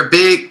Bush.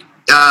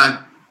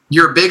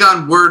 You're big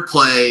on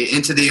wordplay.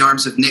 Into the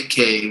Arms of Nick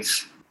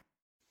Cave.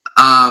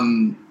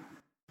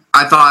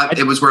 I thought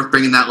it was worth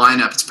bringing that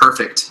line up. It's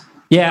perfect.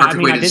 Yeah,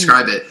 perfect way to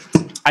describe it.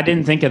 I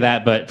didn't think of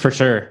that, but for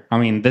sure. I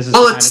mean, this is the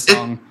kind of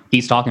song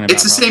he's talking about.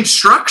 It's the same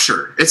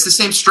structure. It's the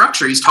same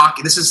structure. He's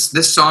talking.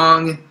 This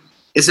song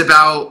is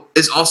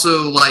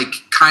also like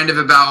kind of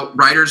about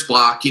writer's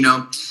block. You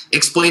know,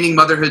 explaining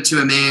motherhood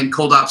to a man,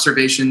 cold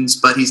observations,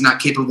 but he's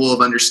not capable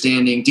of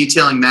understanding.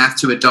 Detailing math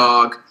to a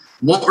dog.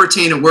 Won't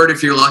retain a word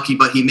if you're lucky,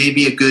 but he may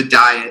be a good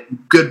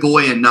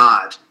boy and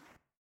nod.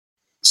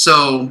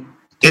 So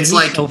it's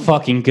like... so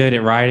fucking good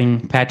at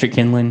writing, Patrick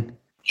Kinlan.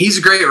 He's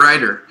a great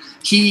writer.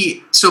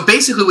 So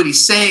basically what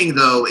he's saying,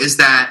 though, is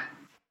that...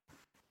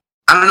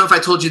 I don't know if I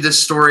told you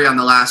this story on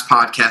the last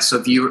podcast,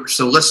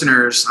 so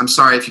listeners, I'm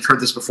sorry if you've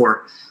heard this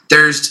before.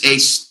 There's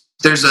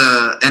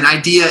an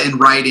idea in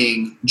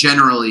writing,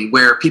 generally,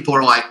 where people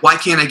are like, why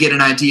can't I get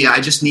an idea? I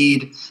just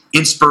need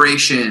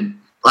inspiration.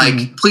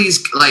 Like,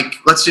 please, like,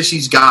 let's just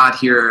use God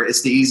here.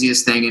 It's the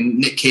easiest thing. And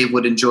Nick Cave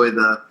would enjoy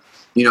the,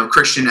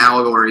 Christian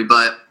allegory.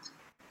 But,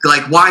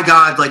 like, why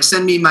God? Like,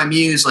 send me my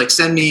muse. Like,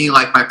 send me,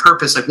 like, my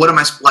purpose. Like, what am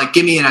I, like,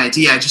 give me an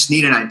idea. I just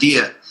need an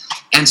idea.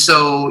 And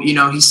so,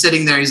 he's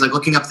sitting there. He's, like,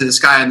 looking up to the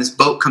sky, and this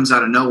boat comes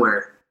out of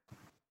nowhere.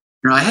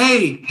 You're like,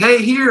 hey,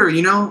 here,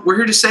 we're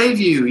here to save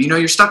you.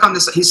 You're stuck on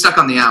this. He's stuck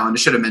on the island. I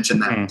should have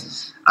mentioned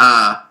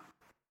that.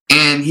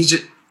 And he's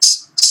just,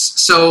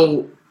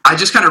 so... I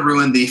just kind of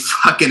ruined the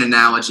fucking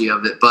analogy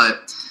of it,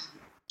 but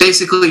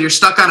basically you're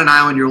stuck on an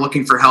island, you're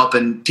looking for help,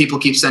 and people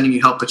keep sending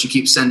you help, but you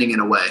keep sending it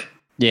away.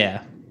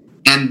 Yeah.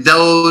 And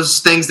those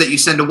things that you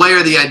send away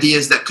are the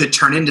ideas that could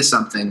turn into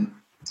something.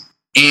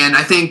 And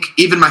I think,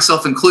 even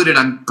myself included,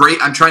 I'm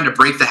trying to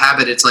break the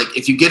habit. It's like,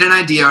 if you get an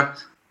idea,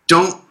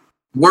 don't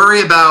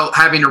worry about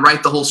having to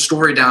write the whole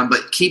story down,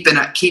 but keep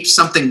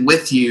something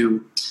with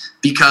you,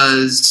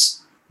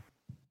 because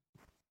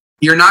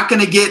you're not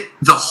going to get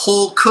the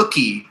whole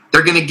cookie.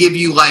 They're going to give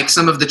you like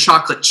some of the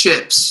chocolate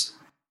chips.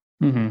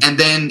 Mm-hmm. And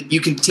then you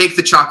can take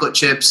the chocolate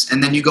chips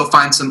and then you go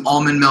find some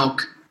almond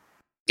milk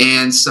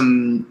and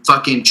some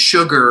fucking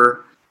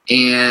sugar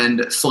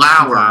and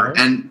flour.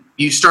 And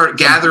you start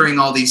gathering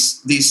all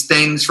these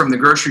things from the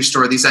grocery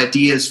store, these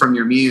ideas from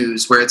your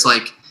muse, where it's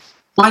like,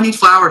 well, I need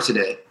flour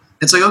today.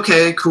 It's like,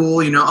 okay,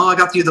 cool. You know, I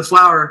got you the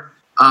flour.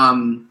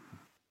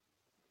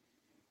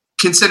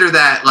 Consider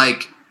that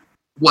like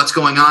what's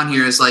going on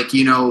here is like,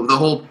 you know, the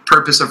whole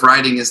purpose of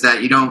writing is that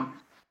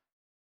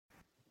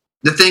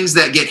the things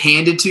that get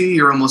handed to you,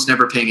 you're almost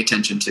never paying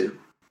attention to.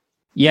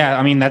 Yeah,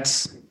 I mean,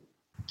 that's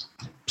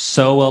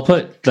so well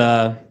put.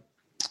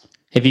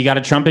 If you got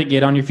a trumpet,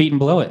 get on your feet and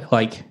blow it.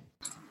 Like,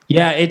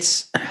 yeah,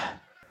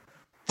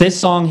 this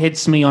song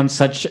hits me on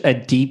such a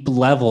deep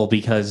level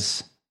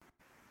because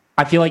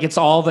I feel like it's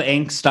all the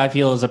angst I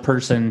feel as a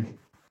person,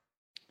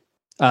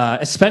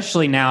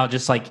 especially now.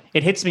 Just like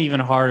it hits me even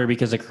harder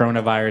because of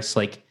coronavirus.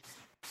 Like,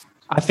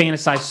 I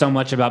fantasize so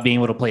much about being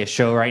able to play a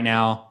show right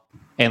now.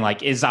 And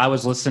like, as I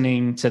was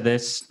listening to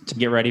this to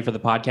get ready for the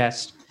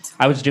podcast,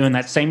 I was doing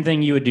that same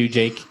thing you would do,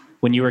 Jake,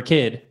 when you were a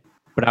kid,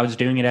 but I was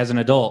doing it as an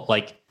adult.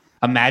 Like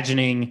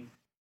imagining,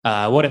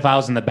 what if I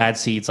was in the bad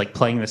seats, like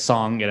playing this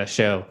song at a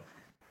show?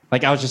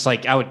 Like, I was just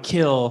like, I would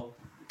kill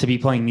to be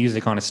playing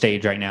music on a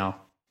stage right now.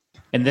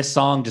 And this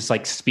song just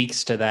like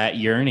speaks to that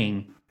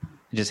yearning.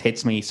 It just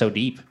hits me so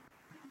deep.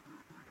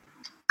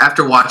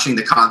 After watching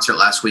the concert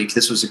last week,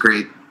 this was a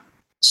great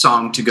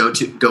song to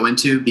go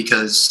into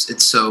because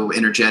it's so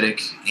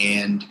energetic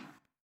and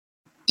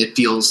it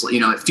feels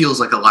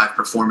like a live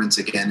performance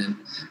again. And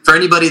for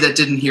anybody that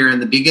didn't hear in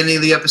the beginning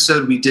of the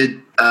episode, we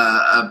did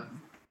a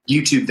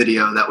YouTube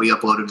video that we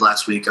uploaded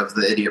last week of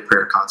the Idiot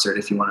Prayer concert.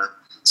 If you want to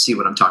see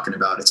what I'm talking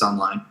about, it's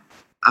online.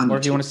 Or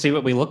if you want to see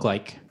what we look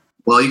like.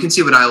 Well, you can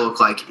see what I look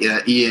like. Yeah,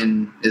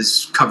 Ian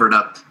is covered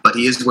up, but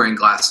he is wearing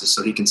glasses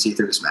so he can see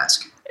through his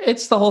mask.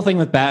 It's the whole thing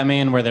with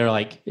Batman where they're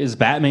like, is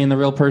Batman the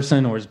real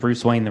person or is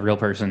Bruce Wayne the real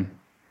person?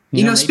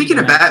 You know, speaking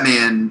of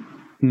Batman...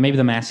 Maybe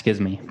the mask is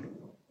me.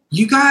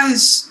 You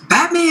guys,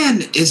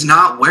 Batman is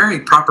not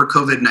wearing proper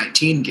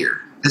COVID-19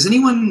 gear. Has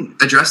anyone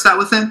addressed that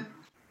with him?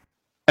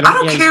 I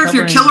don't care if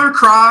you're Killer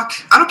Croc.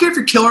 I don't care if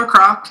you're Killer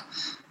Croc,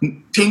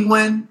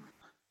 Penguin,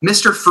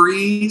 Mr.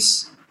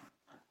 Freeze.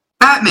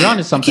 Batman,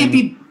 you can't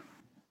be...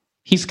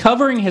 He's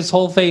covering his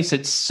whole face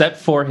except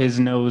for his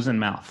nose and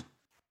mouth.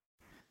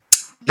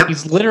 Yep.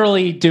 He's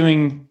literally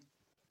doing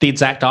the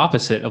exact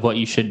opposite of what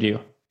you should do.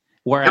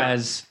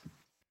 Whereas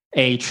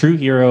a true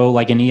hero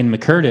like an Ian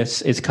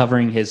McCurtis is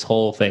covering his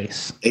whole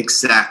face.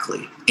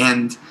 Exactly.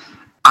 And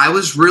I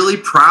was really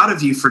proud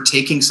of you for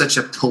taking such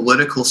a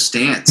political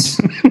stance.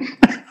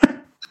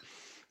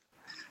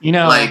 You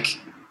know, like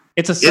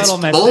it's a subtle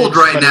message. It's bold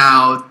right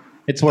now.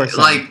 It's worth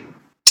like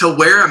to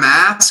wear a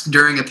mask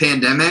during a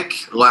pandemic.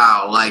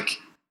 Wow. Like,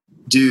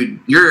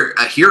 dude, you're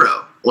a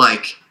hero.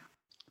 Like,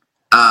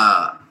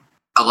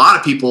 a lot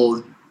of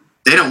people,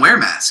 they don't wear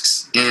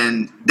masks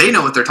and they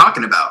know what they're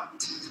talking about.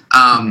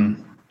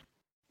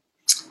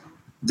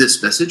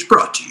 This message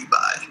brought to you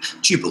by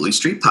Jubilee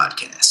Street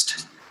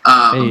Podcast.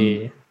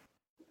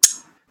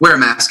 Wear a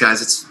mask,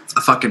 guys. It's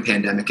a fucking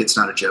pandemic. It's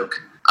not a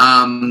joke.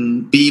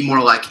 Be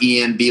more like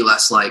Ian. Be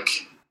less like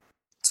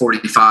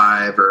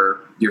 45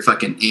 or your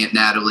fucking Aunt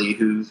Natalie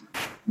who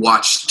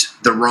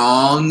watched the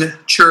wrong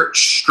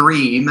church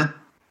stream.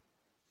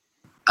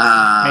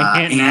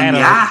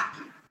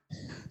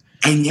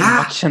 And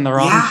watching the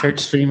wrong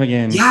church stream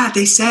again. Yeah,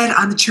 they said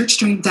on the church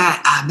stream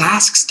that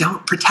masks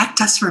don't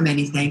protect us from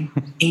anything.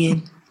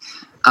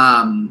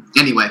 And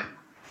anyway,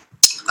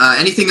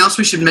 anything else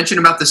we should mention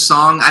about this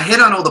song? I hit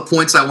on all the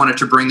points I wanted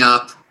to bring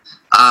up.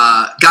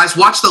 Guys,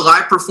 watch the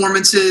live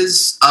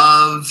performances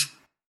of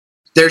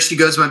There She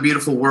Goes, My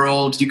Beautiful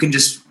World. You can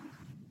just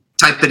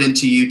type it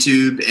into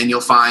YouTube and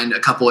you'll find a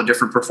couple of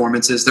different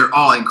performances. They're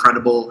all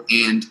incredible.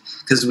 And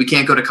because we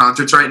can't go to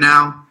concerts right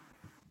now,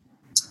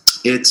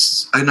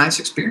 it's a nice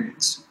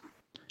experience.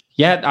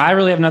 Yeah, I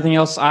really have nothing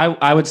else.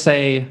 I would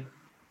say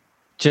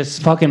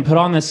just fucking put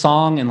on this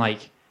song and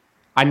like,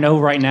 I know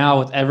right now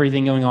with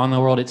everything going on in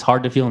the world, it's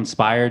hard to feel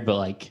inspired, but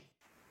like,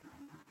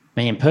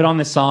 man, put on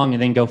this song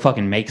and then go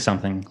fucking make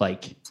something.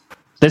 Like,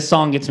 this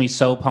song gets me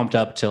so pumped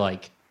up to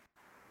like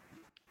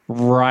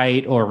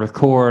write or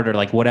record or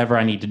like whatever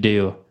I need to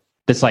do.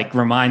 This like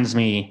reminds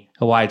me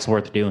of why it's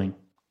worth doing.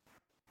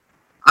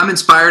 I'm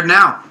inspired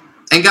now.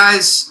 And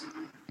guys,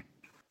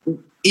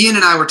 Ian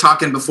and I were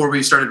talking before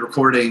we started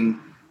recording.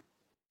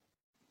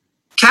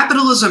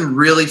 Capitalism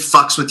really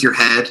fucks with your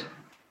head,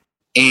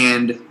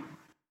 and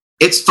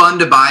it's fun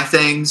to buy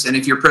things. And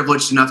if you're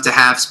privileged enough to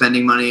have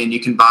spending money and you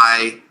can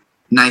buy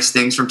nice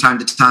things from time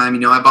to time,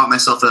 you know, I bought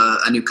myself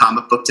a new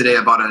comic book today.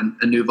 I bought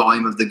a new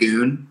volume of The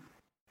Goon.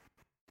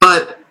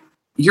 But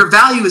your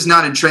value is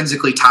not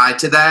intrinsically tied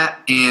to that,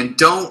 and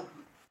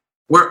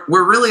we're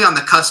really on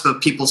the cusp of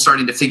people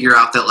starting to figure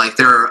out that like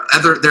there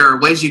are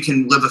ways you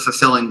can live a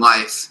fulfilling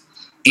life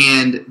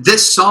And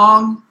this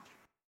song,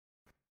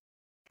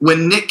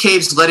 when Nick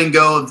Cave's letting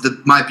go of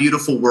My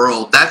Beautiful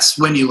World, that's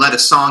when you let a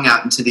song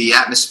out into the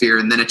atmosphere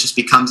and then it just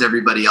becomes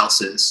everybody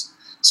else's.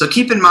 So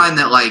keep in mind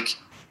that, like,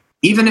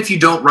 even if you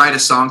don't write a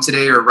song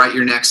today or write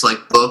your next,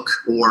 like, book,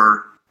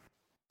 or,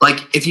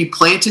 like, if you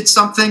planted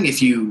something,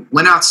 if you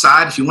went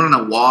outside, if you went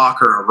on a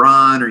walk or a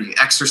run or you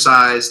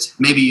exercised,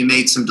 maybe you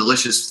made some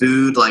delicious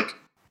food, like,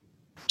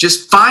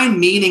 just find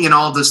meaning in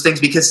all of those things,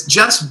 because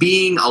just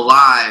being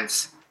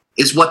alive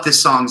is what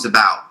this song's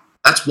about.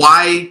 That's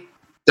why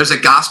there's a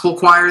gospel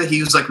choir that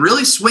he was, like,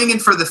 really swinging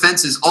for the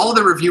fences. All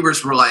the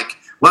reviewers were like,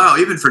 wow,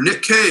 even for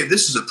Nick Cave,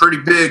 this is a pretty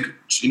big,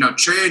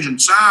 change in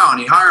sound.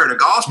 He hired a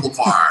gospel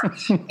choir.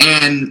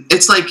 And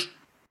it's like,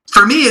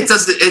 for me,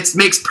 it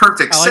makes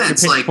perfect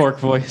sense. Your pitchfork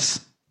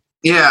voice.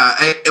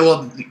 Yeah.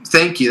 Well,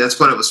 thank you. That's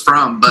what it was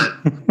from. But,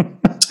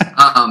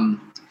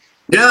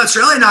 it's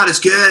really not as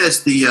good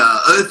as the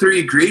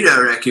 03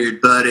 Greedo record,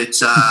 but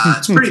it's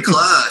pretty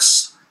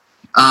close.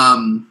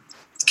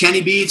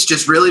 Kenny Beats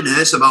just really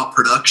knows about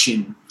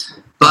production.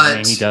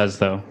 But he does,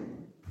 though.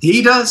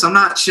 He does. I'm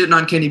not shitting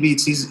on Kenny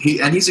Beats.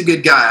 He's a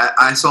good guy.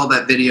 I saw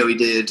that video he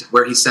did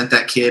where he sent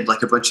that kid,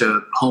 like, a bunch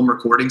of home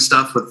recording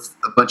stuff with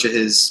a bunch of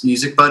his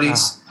music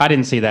buddies. I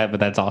didn't see that, but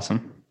that's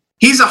awesome.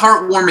 He's a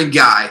heartwarming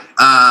guy.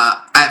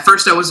 At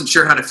first, I wasn't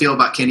sure how to feel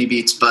about Kenny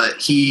Beats, but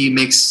he's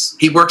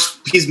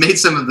made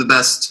some of the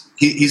best.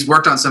 He's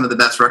worked on some of the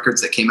best records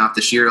that came out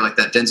this year, like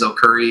that Denzel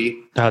Curry.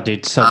 Oh,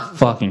 dude, so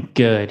fucking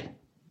good.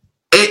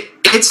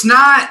 It's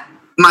not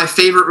my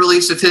favorite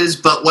release of his,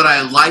 but what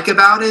I like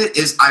about it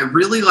is I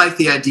really like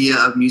the idea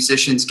of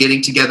musicians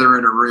getting together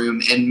in a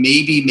room and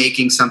maybe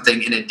making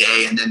something in a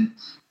day and then,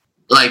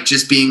 like,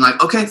 just being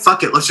like, okay,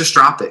 fuck it, let's just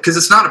drop it. Because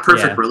it's not a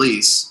perfect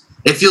release.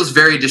 It feels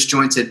very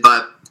disjointed,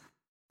 but,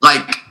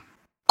 like,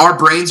 our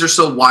brains are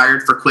so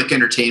wired for quick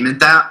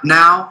entertainment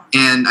now,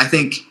 and I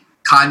think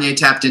Kanye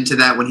tapped into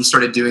that when he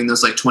started doing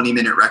those, like,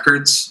 20-minute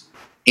records,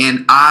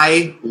 and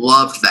I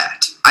loved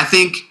that. I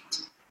think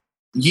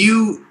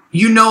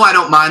I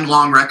don't mind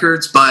long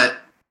records, but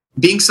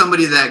being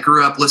somebody that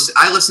grew up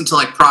I listened to,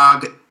 like,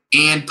 prog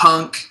and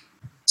punk,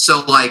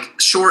 so, like,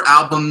 short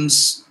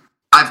albums,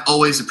 I've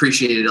always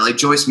appreciated it. Like,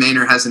 Joyce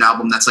Manor has an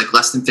album that's, like,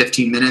 less than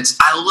 15 minutes.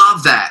 I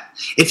love that.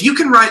 If you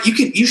can write,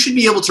 you should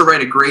be able to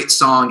write a great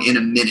song in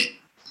a minute.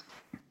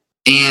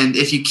 And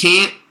if you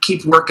can't,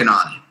 keep working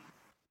on it.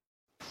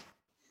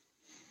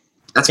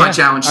 That's my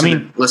challenge to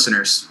the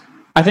listeners.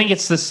 I think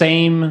it's the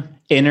same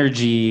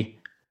energy.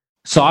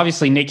 So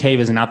obviously Nick Cave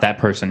is not that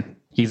person.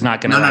 He's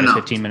not going to write a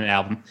 15-minute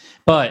album.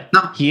 But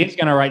he is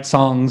going to write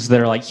songs that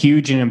are, like,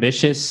 huge and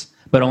ambitious,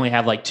 but only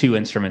have, like, 2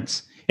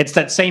 instruments. It's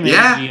that same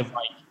energy of,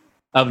 like,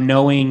 of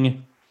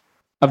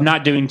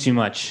not doing too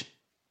much.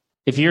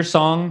 If your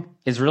song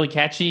is really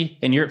catchy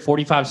and you're at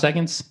 45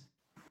 seconds,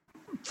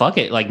 fuck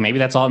it. Like, maybe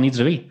that's all it needs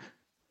to be.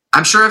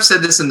 I'm sure I've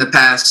said this in the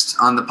past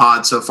on the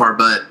pod so far,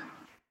 but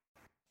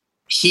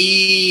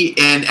he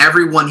and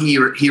everyone he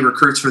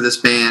recruits for this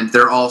band,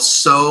 they're all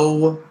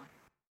so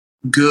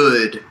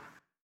good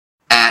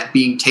at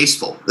being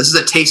tasteful. This is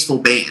a tasteful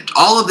band.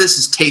 All of this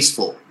is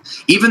tasteful.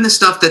 Even the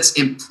stuff that's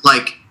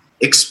like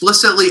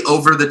explicitly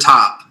over the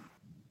top.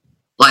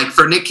 Like,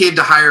 for Nick Cave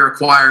to hire a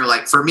choir,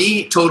 like, for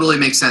me, totally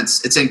makes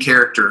sense. It's in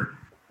character.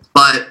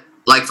 But,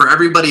 like, for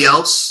everybody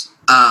else,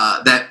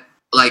 that,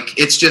 like,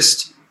 it's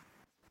just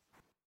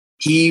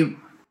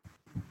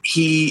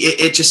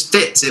it just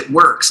fits. It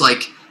works.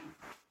 Like,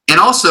 and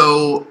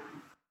also,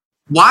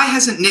 why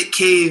hasn't Nick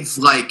Cave,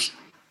 like,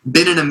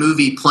 been in a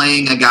movie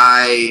playing a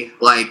guy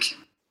like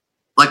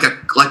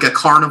a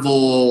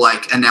carnival,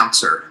 like,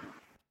 announcer,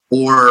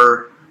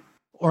 or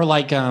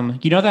like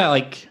that,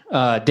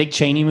 like, Dick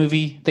Cheney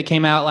movie that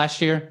came out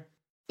last year?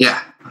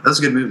 Yeah, that was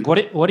a good movie.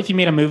 What if you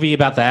made a movie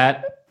about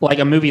that, like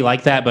a movie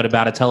like that, but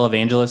about a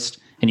televangelist,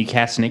 and you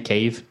cast Nick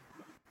Cave?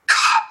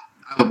 God,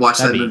 I would watch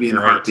that movie in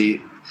a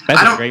heartbeat.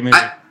 That's a great movie.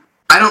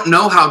 I don't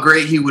know how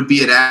great he would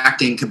be at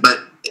acting, but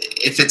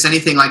if it's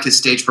anything like his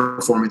stage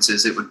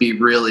performances, it would be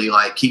really,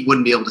 like, he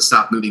wouldn't be able to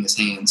stop moving his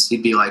hands.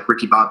 He'd be like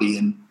Ricky Bobby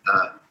in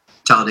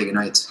Talladega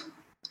Nights.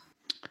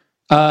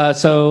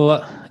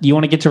 So you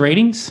want to get to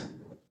ratings?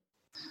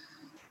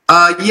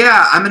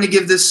 Yeah, I'm going to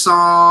give this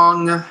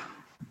song...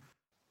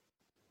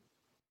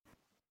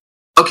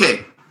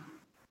 Okay.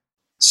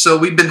 So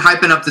we've been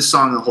hyping up this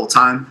song the whole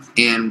time,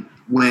 and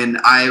when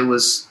I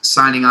was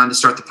signing on to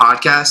start the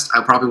podcast,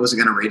 I probably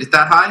wasn't going to rate it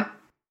that high.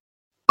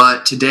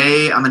 But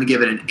today, I'm going to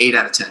give it an 8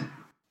 out of 10.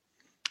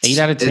 8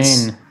 out of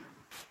 10.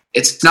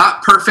 It's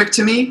not perfect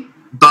to me,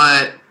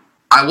 but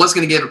I was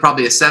going to give it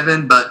probably a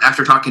 7. But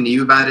after talking to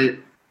you about it,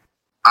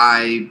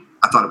 I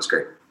thought it was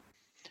great.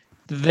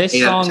 This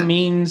song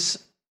means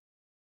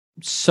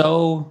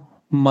so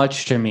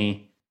much to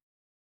me.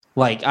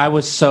 Like, I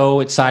was so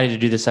excited to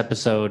do this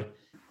episode.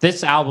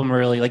 This album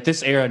really, like,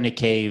 this era of Nick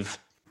Cave,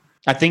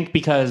 I think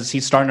because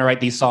he's starting to write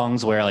these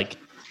songs where, like,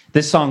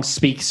 this song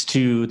speaks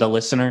to the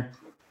listener.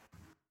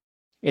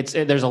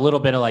 There's a little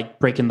bit of, like,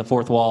 breaking the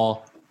fourth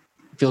wall.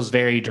 It feels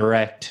very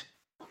direct.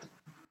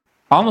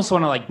 I almost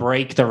want to, like,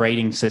 break the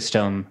rating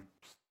system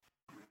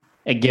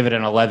and give it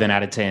an 11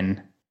 out of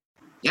 10.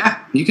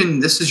 Yeah, you can.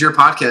 This is your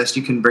podcast.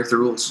 You can break the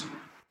rules.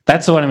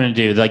 That's what I'm going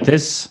to do. Like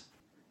this.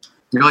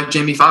 You're like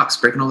Jamie Foxx,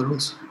 breaking all the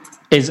rules.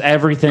 Is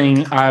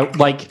everything I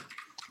like.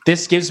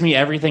 This gives me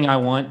everything I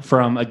want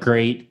from a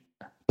great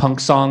punk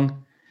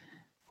song,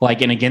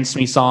 like an Against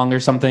Me song or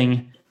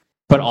something,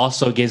 but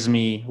also gives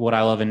me what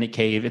I love in Nick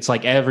Cave. It's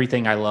like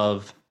everything I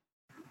love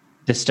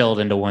distilled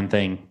into one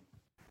thing.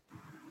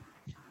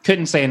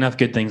 Couldn't say enough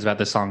good things about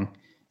this song.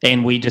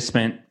 And we just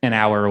spent an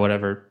hour or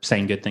whatever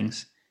saying good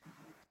things.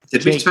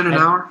 Did we spend an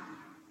hour?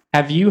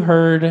 Have you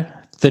heard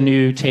the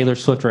new Taylor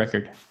Swift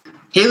record?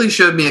 Haley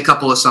showed me a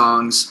couple of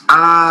songs.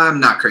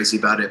 I'm not crazy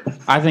about it.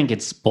 I think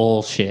it's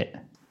bullshit.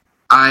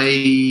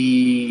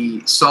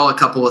 I saw a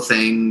couple of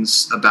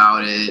things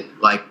about it,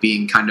 like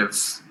being kind of,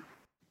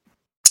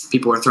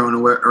 people are throwing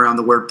around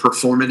the word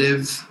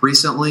performative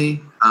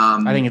recently.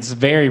 I think it's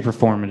very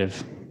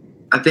performative.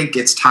 I think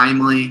it's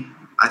timely.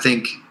 I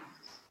think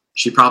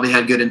she probably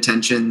had good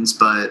intentions,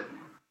 but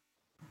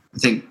I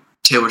think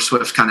Taylor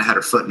Swift kind of had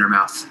her foot in her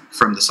mouth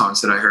from the songs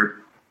that I heard.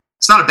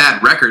 It's not a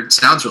bad record. It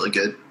sounds really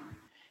good.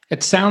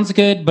 It sounds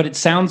good, but it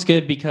sounds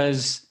good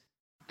because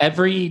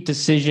every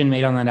decision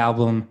made on that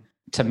album,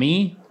 to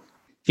me,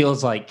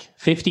 feels like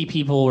 50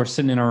 people were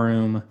sitting in a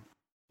room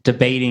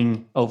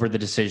debating over the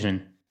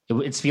decision.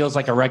 It feels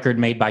like a record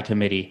made by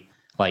committee.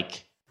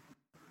 Like,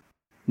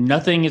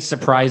 nothing is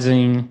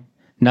surprising.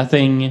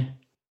 Nothing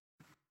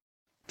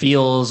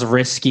feels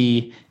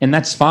risky, and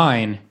that's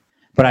fine.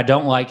 But I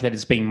don't like that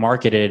it's being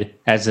marketed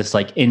as this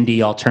like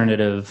indie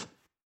alternative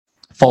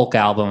folk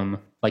album.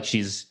 Like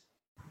she's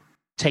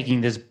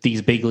taking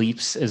these big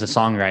leaps as a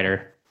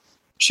songwriter.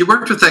 She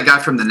worked with that guy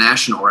from The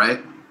National, right?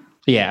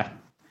 Yeah.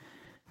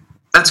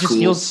 That's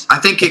cool. I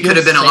think it could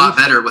have been a lot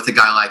better with a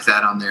guy like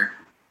that on there.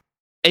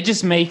 It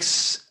just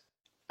makes...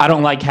 I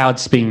don't like how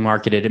it's being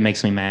marketed. It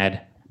makes me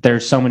mad.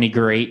 There's so many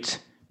great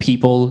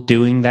people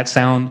doing that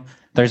sound.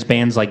 There's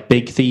bands like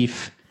Big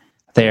Thief.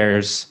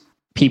 There's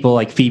people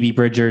like Phoebe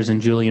Bridgers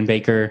and Julian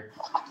Baker.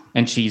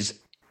 And she's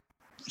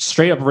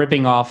straight up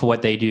ripping off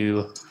what they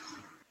do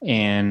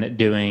and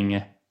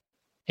doing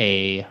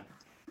a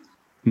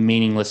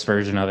meaningless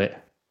version of it.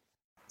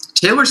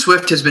 Taylor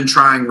Swift has been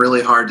trying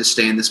really hard to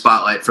stay in the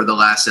spotlight for the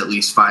last at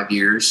least 5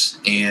 years.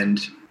 And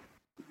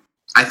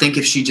I think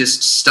if she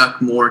just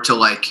stuck more to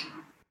like...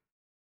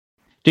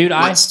 Dude,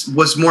 what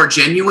was more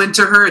genuine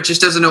to her, it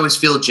just doesn't always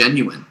feel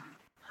genuine.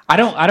 I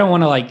don't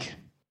want to like...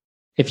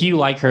 If you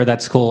like her,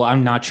 that's cool.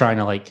 I'm not trying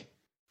to like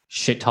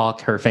shit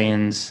talk her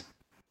fans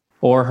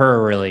or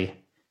her really.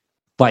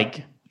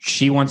 Like,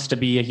 she wants to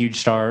be a huge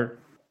star,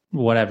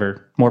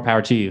 whatever. More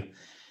power to you.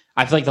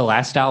 I feel like the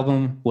last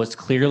album was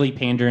clearly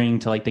pandering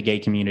to like the gay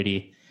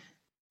community,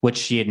 which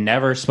she had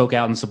never spoke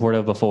out in support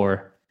of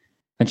before.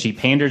 And she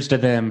panders to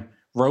them,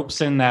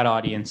 ropes in that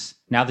audience.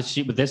 Now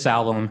that with this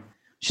album,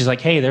 she's like,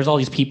 hey, there's all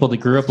these people that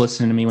grew up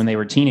listening to me when they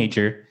were a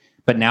teenager,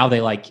 but now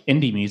they like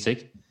indie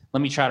music.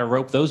 Let me try to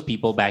rope those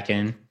people back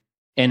in.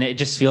 And it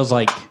just feels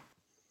like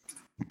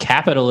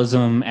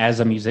capitalism as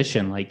a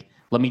musician. Like,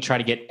 let me try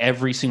to get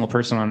every single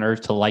person on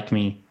earth to like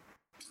me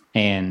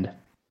and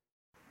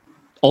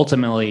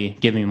ultimately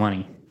give me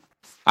money.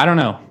 I don't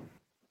know.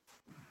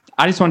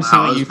 I just want to see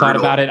what you thought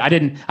about it. I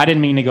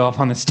didn't mean to go off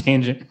on this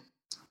tangent.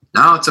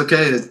 No, it's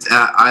okay.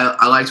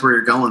 I liked where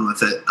you're going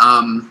with it.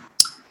 I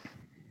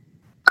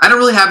don't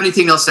really have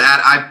anything else to add.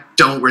 I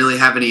don't really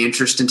have any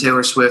interest in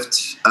Taylor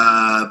Swift.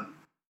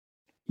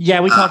 Yeah,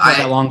 we talked about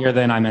that longer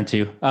than I meant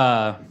to.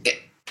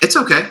 It's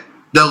okay.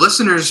 The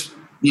listeners,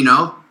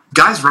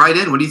 guys, write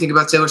in. What do you think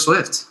about Taylor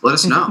Swift? Let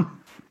us know.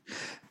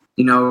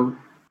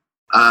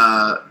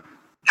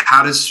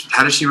 How does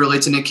she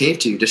relate to Nick Cave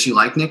to you? Does she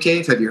like Nick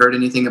Cave? Have you heard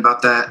anything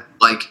about that?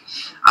 Like,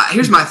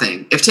 here's my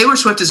thing. If Taylor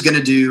Swift is going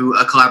to do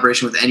a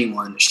collaboration with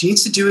anyone, she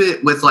needs to do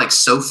it with like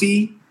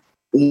Sophie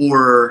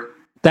or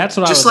that's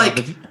what just I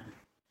like,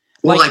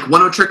 or like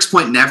One O Tricks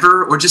Point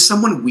Never, or just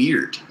someone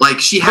weird. Like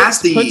she has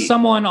put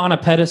someone on a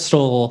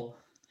pedestal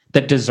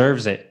that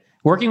deserves it.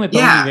 Working with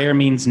Bon Iver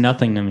means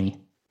nothing to me.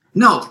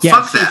 No,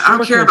 fuck that. I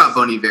don't care about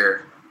Bon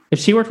Iver. If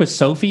she worked with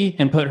Sophie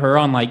and put her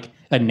on like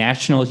a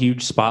national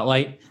huge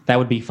spotlight, that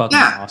would be fucking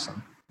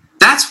awesome.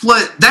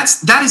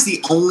 That is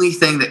the only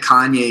thing that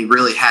Kanye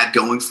really had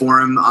going for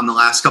him on the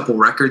last couple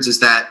records is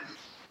that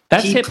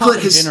that's hip hop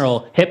in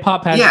general. Hip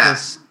hop has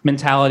this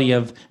mentality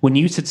of when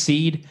you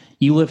succeed,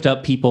 you lift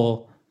up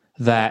people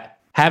that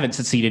haven't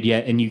succeeded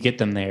yet and you get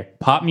them there.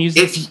 Pop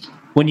music,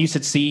 when you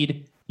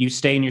succeed, you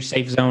stay in your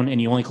safe zone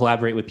and you only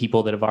collaborate with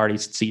people that have already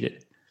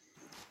succeeded.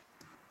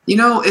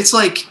 It's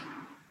like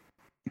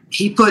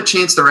he put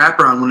Chance the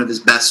Rapper on one of his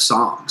best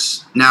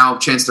songs. Now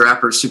Chance the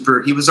Rapper is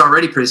he was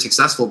already pretty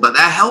successful, but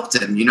that helped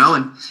him,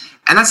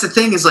 and that's the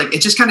thing is like,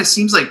 it just kind of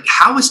seems like,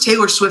 how is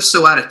Taylor Swift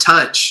so out of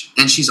touch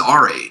and she's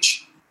our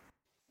age?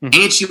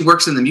 Mm-hmm. And she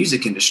works in the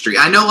music industry.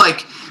 I know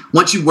like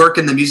once you work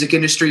in the music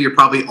industry, you're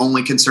probably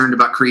only concerned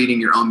about creating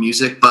your own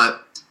music,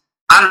 but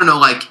I don't know,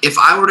 like if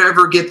I were to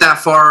ever get that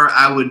far,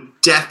 I would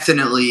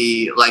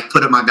definitely like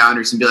put up my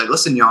boundaries and be like,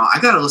 listen, y'all, I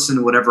got to listen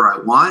to whatever I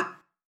want.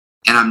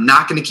 And I'm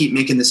not going to keep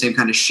making the same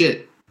kind of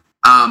shit.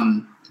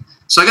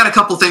 So I got a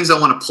couple things I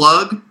want to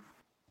plug,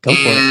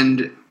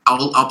 and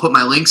I'll put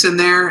my links in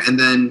there, and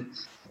then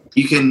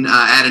you can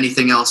add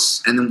anything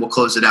else, and then we'll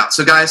close it out.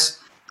 So guys,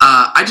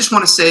 I just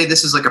want to say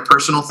this is like a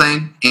personal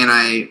thing,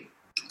 and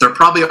there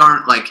probably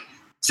aren't like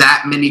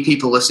that many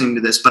people listening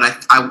to this,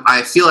 but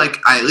I feel like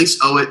I at least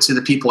owe it to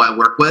the people I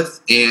work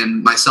with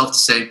and myself to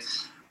say,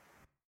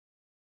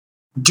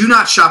 do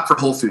not shop for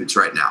Whole Foods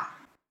right now,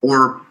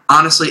 or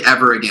honestly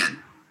ever again.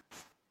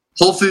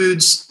 Whole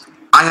Foods,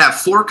 I have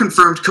 4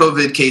 confirmed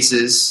COVID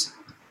cases,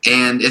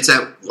 and it's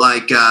at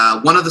like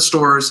one of the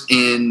stores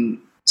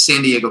in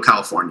San Diego,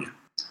 California,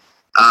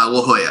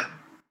 La Jolla.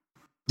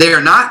 They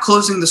are not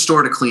closing the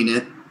store to clean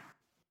it.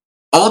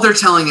 All they're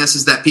telling us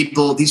is that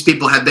these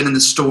people have been in the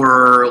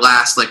store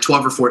last like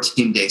 12 or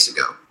 14 days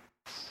ago.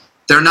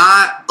 They're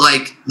not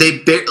like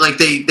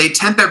they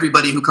temp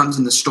everybody who comes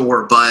in the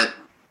store, but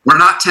we're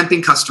not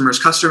temping customers.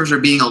 Customers are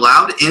being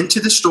allowed into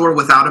the store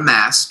without a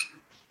mask.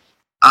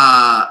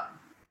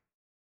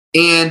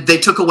 And they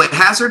took away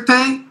hazard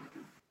pay.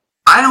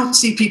 I don't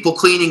see people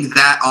cleaning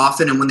that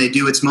often, and when they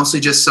do, it's mostly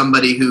just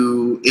somebody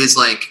who is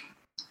like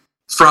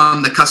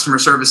from the customer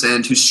service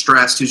end who's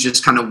stressed, who's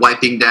just kind of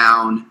wiping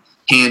down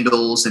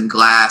handles and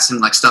glass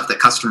and like stuff that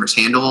customers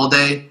handle all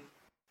day.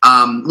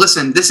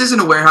 Listen, this isn't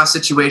a warehouse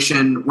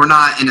situation. We're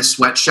not in a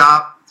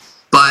sweatshop,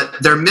 but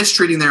they're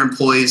mistreating their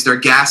employees.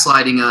 They're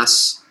gaslighting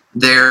us.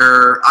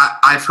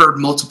 I've heard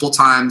multiple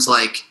times,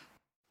 like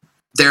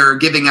they're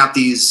giving out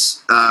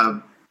these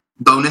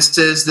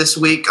bonuses this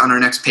week on our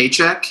next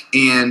paycheck.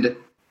 And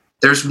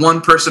there's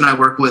one person I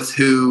work with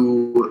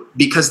who,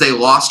 because they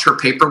lost her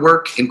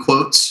paperwork, in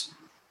quotes,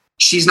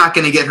 she's not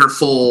going to get her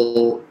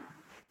full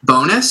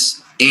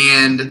bonus.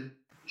 And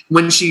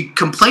when she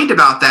complained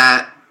about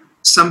that,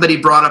 somebody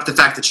brought up the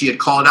fact that she had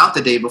called out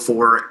the day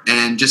before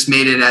and just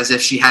made it as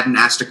if she hadn't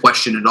asked a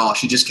question at all.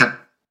 She just kept,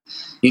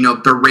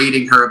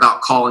 berating her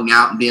about calling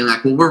out and being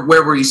like, well,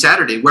 where were you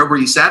Saturday? Where were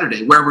you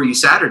Saturday? Where were you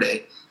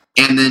Saturday?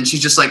 And then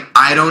she's just like,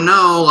 I don't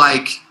know.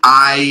 I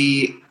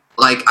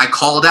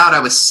called out.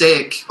 I was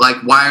sick. Like,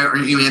 why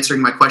aren't you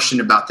answering my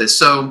question about this?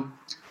 So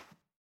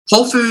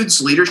Whole Foods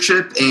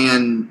leadership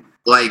and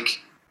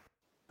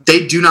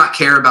they do not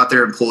care about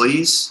their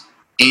employees,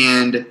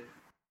 and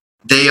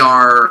they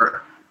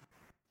are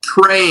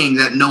praying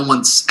that no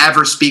one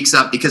ever speaks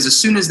up, because as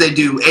soon as they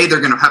do,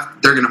 they're going to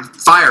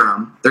fire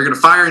them. They're going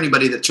to fire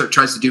anybody that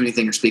tries to do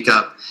anything or speak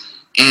up.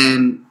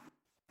 And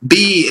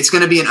B, it's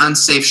going to be an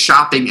unsafe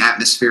shopping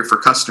atmosphere for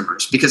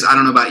customers, because I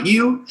don't know about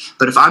you,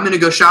 but if I'm going to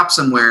go shop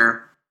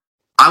somewhere,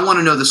 I want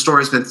to know the store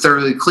has been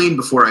thoroughly cleaned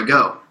before I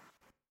go.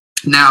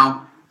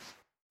 Now,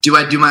 do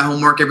I do my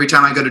homework every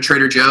time I go to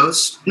Trader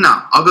Joe's?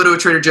 No, I'll go to a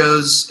Trader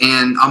Joe's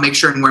and I'll make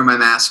sure and wear my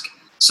mask.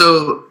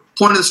 So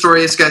point of the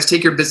story is, guys,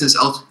 take your business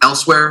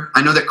elsewhere.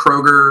 I know that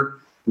Kroger,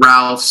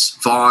 Ralph's,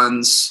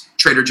 Vons,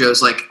 Trader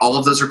Joe's, all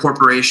of those are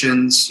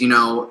corporations.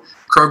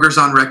 Kroger's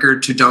on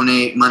record to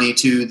donate money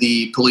to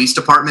the police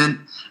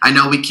department. I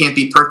know we can't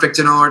be perfect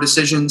in all our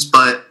decisions,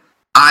 but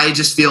I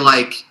just feel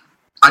like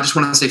I just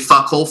want to say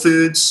fuck Whole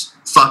Foods,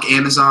 fuck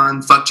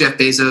Amazon, fuck Jeff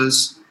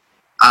Bezos.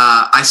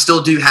 I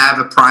still do have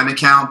a Prime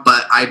account,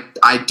 but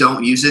I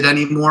don't use it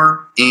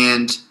anymore.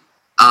 And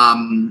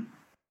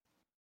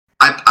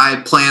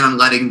I plan on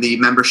letting the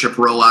membership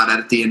roll out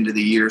at the end of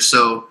the year.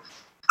 So,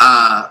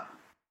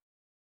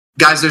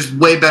 guys, there's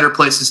way better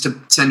places to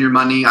send your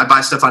money. I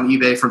buy stuff on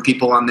eBay from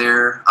people on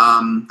there.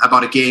 I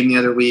bought a game the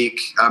other week.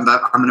 I'm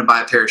going to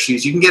buy a pair of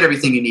shoes. You can get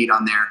everything you need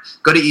on there.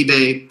 Go to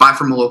eBay, buy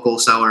from a local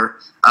seller.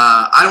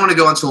 I don't want to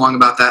go on too long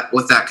about that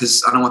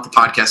because I don't want the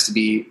podcast to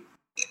be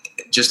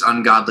just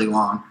ungodly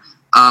long.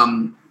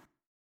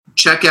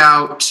 Check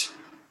out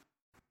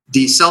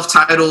the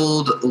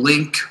self-titled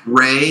Link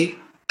Ray,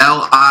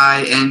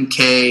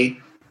 LINKWRAY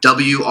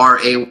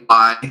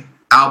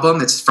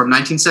album. It's from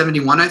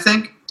 1971, I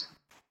think.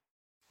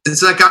 It's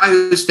that guy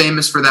who's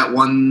famous for that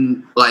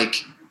one,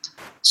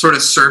 sort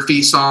of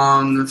surfy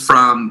song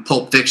from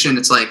Pulp Fiction.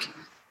 It's like,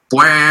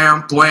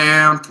 bwam,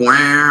 bwam,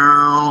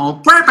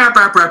 bwam,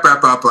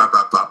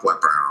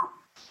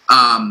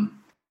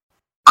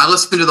 I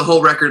listened to the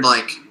whole record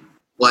I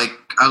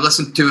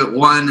listened to it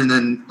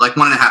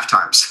 1.5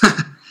 times.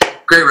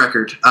 Great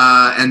record.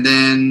 And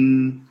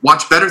then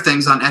watch Better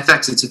Things on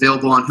FX. It's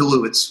available on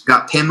Hulu. It's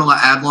got Pamela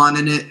Adlon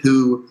in it,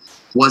 who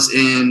was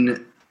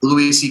in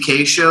Louis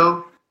C.K.'s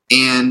show.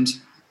 And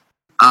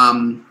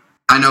I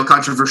know,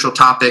 controversial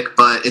topic,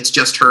 but it's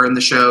just her in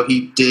the show.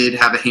 He did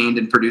have a hand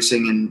in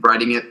producing and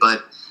writing it,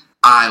 but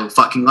I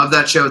fucking love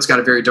that show. It's got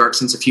a very dark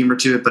sense of humor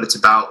to it, but it's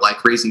about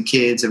raising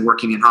kids and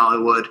working in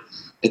Hollywood.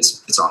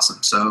 It's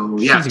awesome. So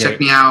yeah, check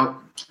me out.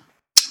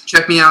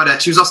 Check me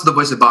out she was also the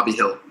voice of Bobby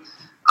Hill.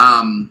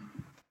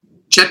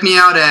 Check me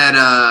out at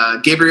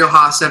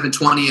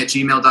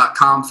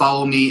GabrielHaas720@gmail.com.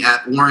 Follow me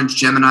at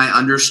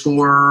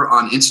OrangeGemini_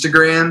 on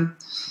Instagram.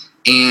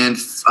 And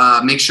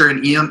make sure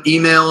and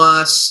email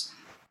us.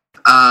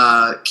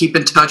 Keep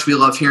in touch. We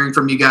love hearing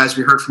from you guys.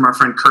 We heard from our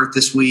friend Kurt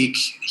this week.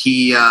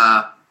 He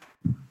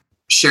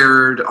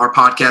shared our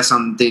podcast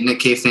on the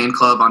Nick Cave Fan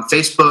Club on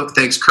Facebook.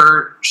 Thanks,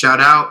 Kurt.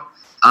 Shout out.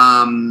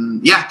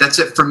 Yeah, that's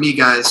it from me,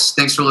 guys.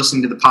 Thanks for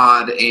listening to the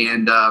pod,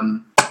 and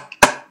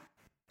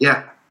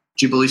yeah,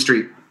 Jubilee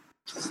Street.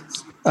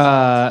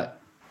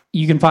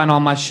 You can find all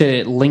my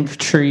shit at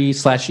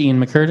linktree/Ian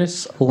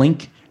McCurtis,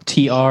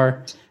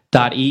 linktr.ee/Ian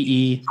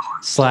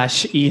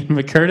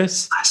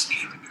McCurtis.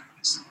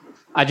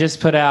 I just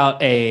put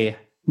out a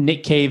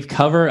Nick Cave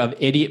cover of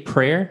Idiot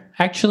Prayer,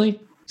 actually.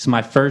 It's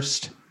my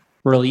first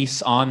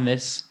release on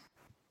this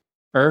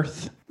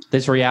earth,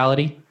 this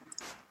reality.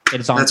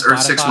 It's on That's Spotify.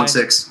 Earth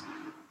 616.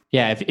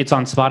 Yeah, if it's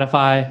on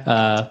Spotify.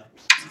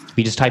 If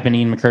you just type in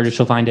Ian McCurtis,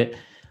 you'll find it.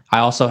 I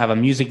also have a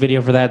music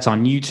video for that. It's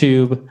on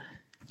YouTube.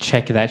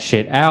 Check that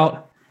shit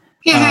out.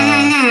 And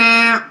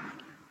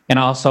I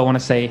also want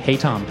to say, hey,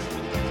 Tom.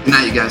 Good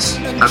night, you guys.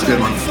 Have a good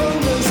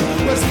one.